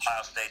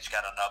Ohio State's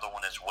got another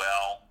one as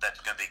well that's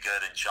going to be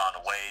good in Sean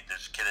Wade.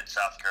 There's a kid at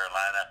South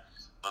Carolina,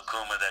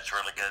 Lukuma, that's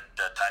really good.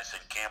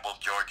 Tyson Campbell,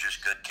 Georgia's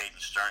good. Caden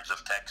Stearns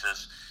of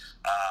Texas.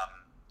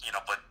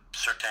 But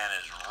Surtain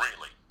is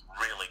really,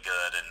 really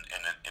good and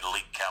an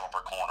elite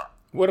caliber corner.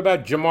 What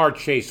about Jamar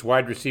Chase,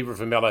 wide receiver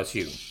from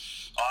LSU?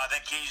 I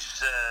think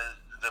he's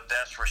the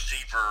best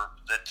receiver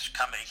that's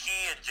coming.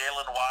 He and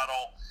Jalen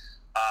Waddle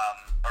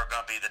are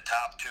going to be the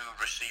top two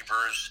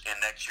receivers in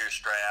next year's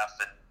draft,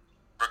 and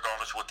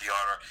regardless what the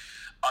order.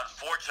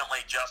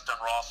 Unfortunately, Justin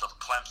Ross of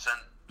Clemson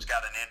has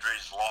got an injury,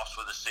 he's lost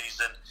for the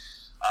season.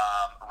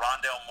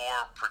 Rondell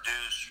Moore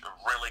produced a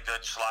really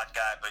good slot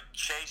guy, but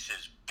Chase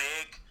is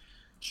big,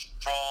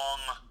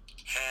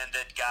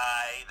 strong-handed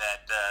guy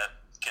that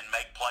can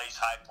make plays,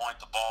 high point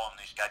the ball, and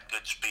he's got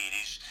good speed.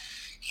 He's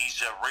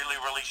really,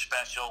 really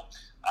special.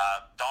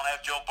 Don't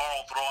have Joe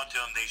Burrow throwing to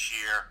him this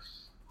year,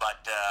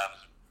 but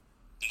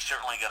he's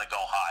certainly going to go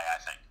high, I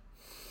think.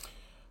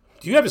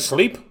 Do you ever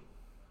sleep?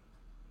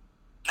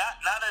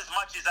 Not as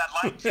much as I'd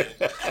like to.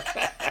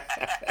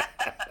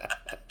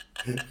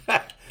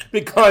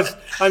 Because,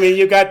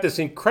 you got this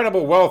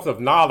incredible wealth of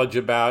knowledge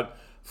about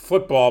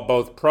football,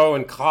 both pro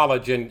and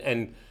college,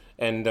 and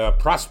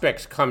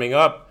prospects coming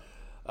up.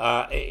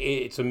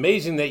 It's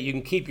amazing that you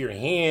can keep your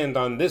hand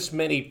on this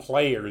many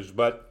players,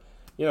 but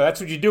that's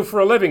what you do for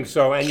a living.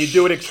 So, and you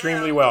do it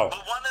extremely well.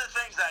 But one of the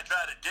things I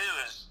try to do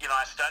is,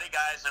 I study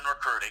guys in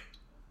recruiting,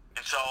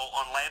 and so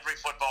on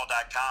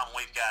LandryFootball.com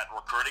we've got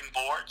recruiting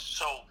boards.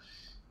 So,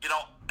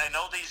 I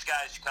know these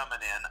guys coming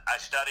in. I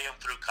study them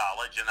through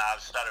college, and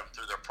I've studied them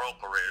through their pro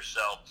careers.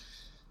 So,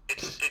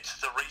 it's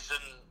the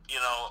reason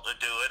to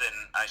do it,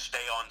 and I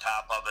stay on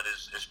top of it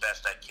as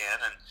best I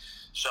can, and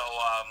so.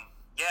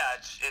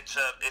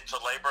 It's a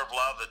labor of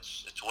love.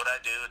 It's what I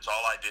do. It's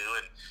all I do,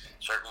 and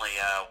certainly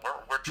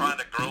we're trying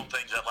to grow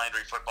things at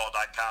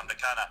LandryFootball.com to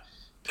kind of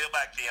peel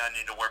back the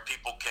onion to where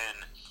people can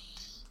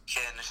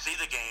see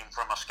the game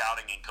from a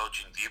scouting and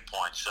coaching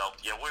viewpoint. So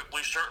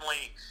we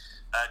certainly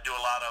do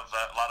a lot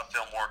of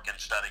film work and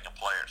studying of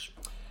players.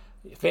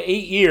 For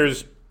 8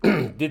 years,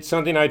 did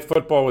Sunday Night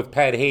Football with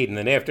Pat Hayden,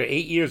 and after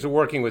 8 years of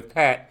working with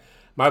Pat,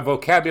 my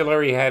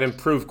vocabulary had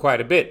improved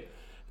quite a bit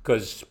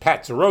because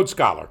Pat's a Rhodes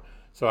Scholar.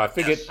 So I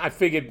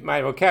figured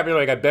my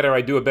vocabulary got better.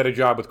 I do a better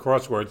job with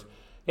crosswords.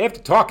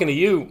 After talking to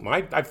you,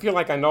 I feel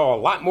like I know a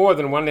lot more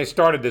than when I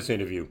started this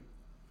interview.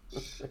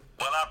 Well,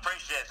 I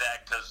appreciate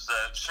that, because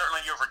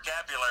certainly your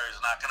vocabulary is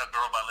not going to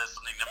grow by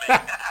listening to me.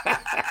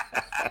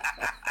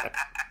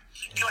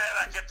 Glad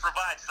I could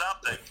provide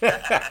something.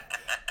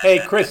 Hey,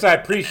 Chris, I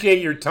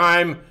appreciate your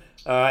time.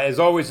 As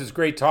always, it's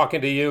great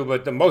talking to you,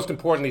 but most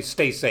importantly,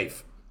 stay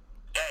safe.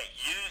 Hey,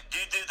 you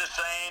do the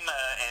same,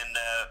 and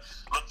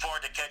look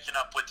forward to catching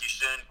up with you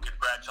soon.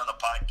 Congrats on the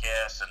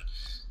podcast, and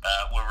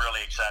we're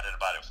really excited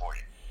about it for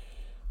you.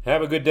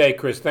 Have a good day,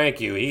 Chris.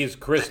 Thank you. He's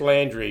Chris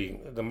Landry,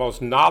 the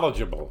most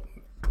knowledgeable,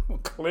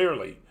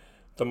 clearly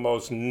the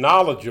most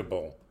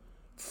knowledgeable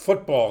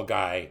football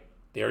guy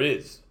there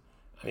is.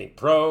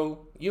 Pro,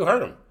 you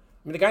heard him.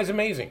 The guy's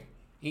amazing.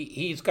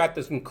 He's got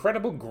this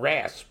incredible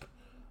grasp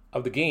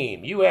of the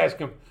game. You ask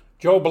him,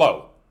 Joe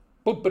Blow,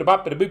 boop, bada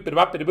bop, bada boop, bada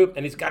bop, bada boop,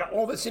 and he's got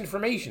all this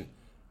information.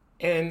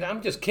 And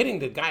I'm just kidding,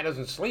 the guy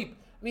doesn't sleep.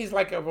 mean,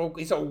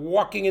 he's a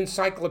walking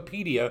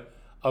encyclopedia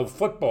of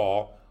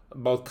football,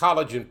 both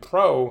college and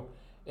pro.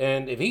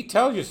 And if he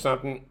tells you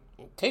something,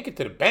 take it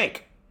to the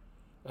bank.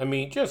 I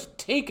mean, just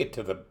take it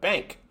to the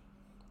bank.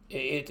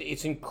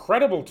 It's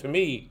incredible to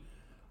me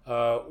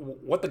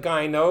what the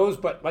guy knows.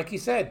 But like he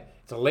said,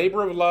 it's a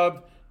labor of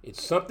love.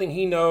 It's something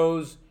he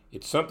knows.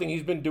 It's something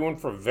he's been doing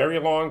for a very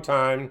long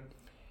time.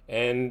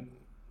 And,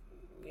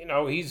 you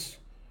know, he's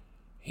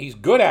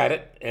good at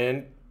it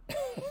and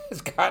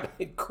has got an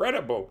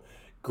incredible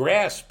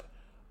grasp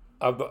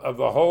of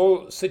the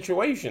whole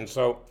situation.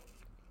 So,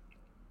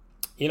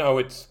 you know,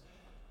 it's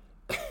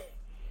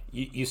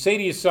you say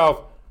to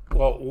yourself,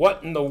 well,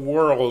 what in the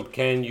world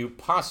can you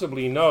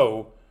possibly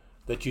know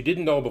that you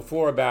didn't know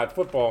before about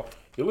football?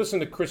 You listen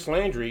to Chris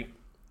Landry,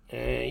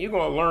 and you're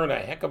going to learn a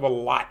heck of a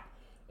lot,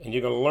 and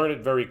you're going to learn it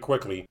very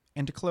quickly.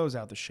 And to close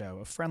out the show,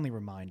 a friendly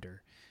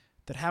reminder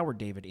that Howard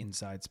David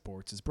Inside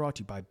Sports is brought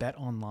to you by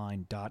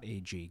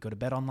betonline.ag. Go to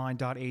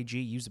betonline.ag,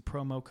 use the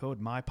promo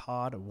code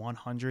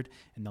MyPod100,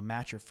 and they'll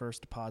match your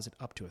first deposit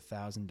up to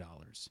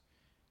 $1,000.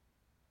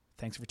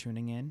 Thanks for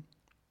tuning in.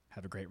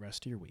 Have a great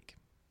rest of your week.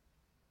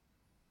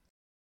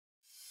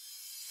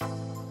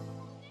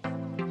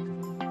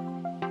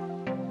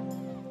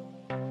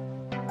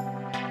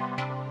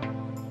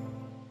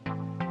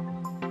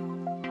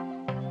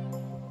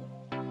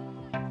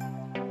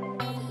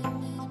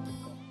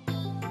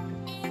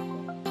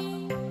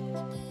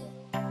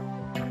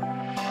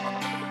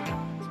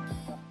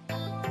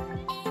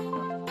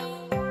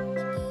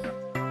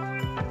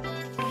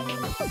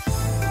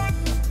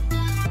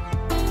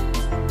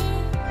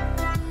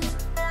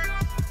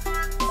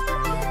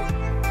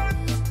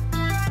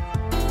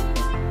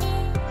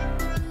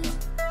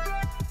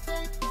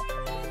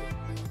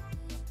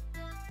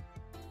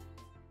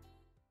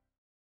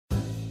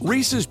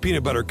 Reese's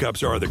peanut butter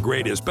cups are the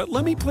greatest, but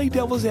let me play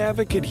devil's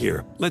advocate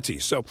here. Let's see.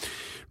 So,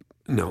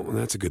 no,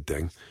 that's a good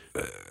thing.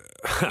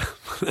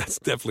 That's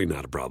definitely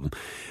not a problem.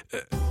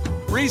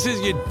 Reese's,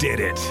 you did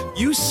it.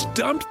 You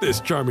stumped this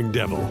charming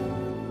devil.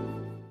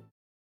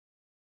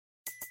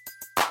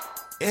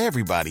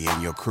 Everybody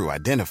in your crew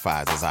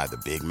identifies as either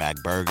Big Mac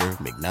Burger,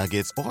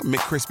 McNuggets, or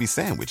McCrispy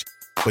Sandwich.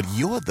 But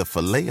you're the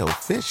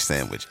Filet-O-Fish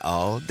Sandwich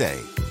all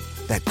day.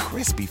 That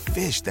crispy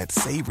fish, that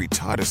savory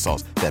tartar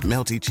sauce, that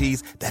melty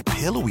cheese, that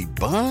pillowy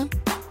bun.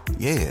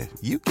 Yeah,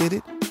 you get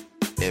it.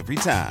 Every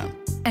time.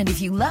 And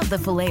if you love the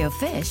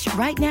Filet-O-Fish,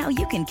 right now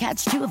you can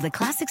catch two of the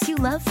classics you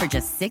love for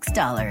just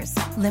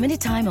 $6.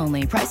 Limited time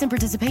only. Price and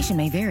participation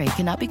may vary.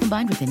 Cannot be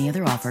combined with any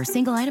other offer.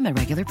 Single item at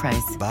regular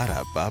price.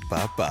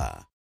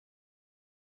 Ba-da-ba-ba-ba.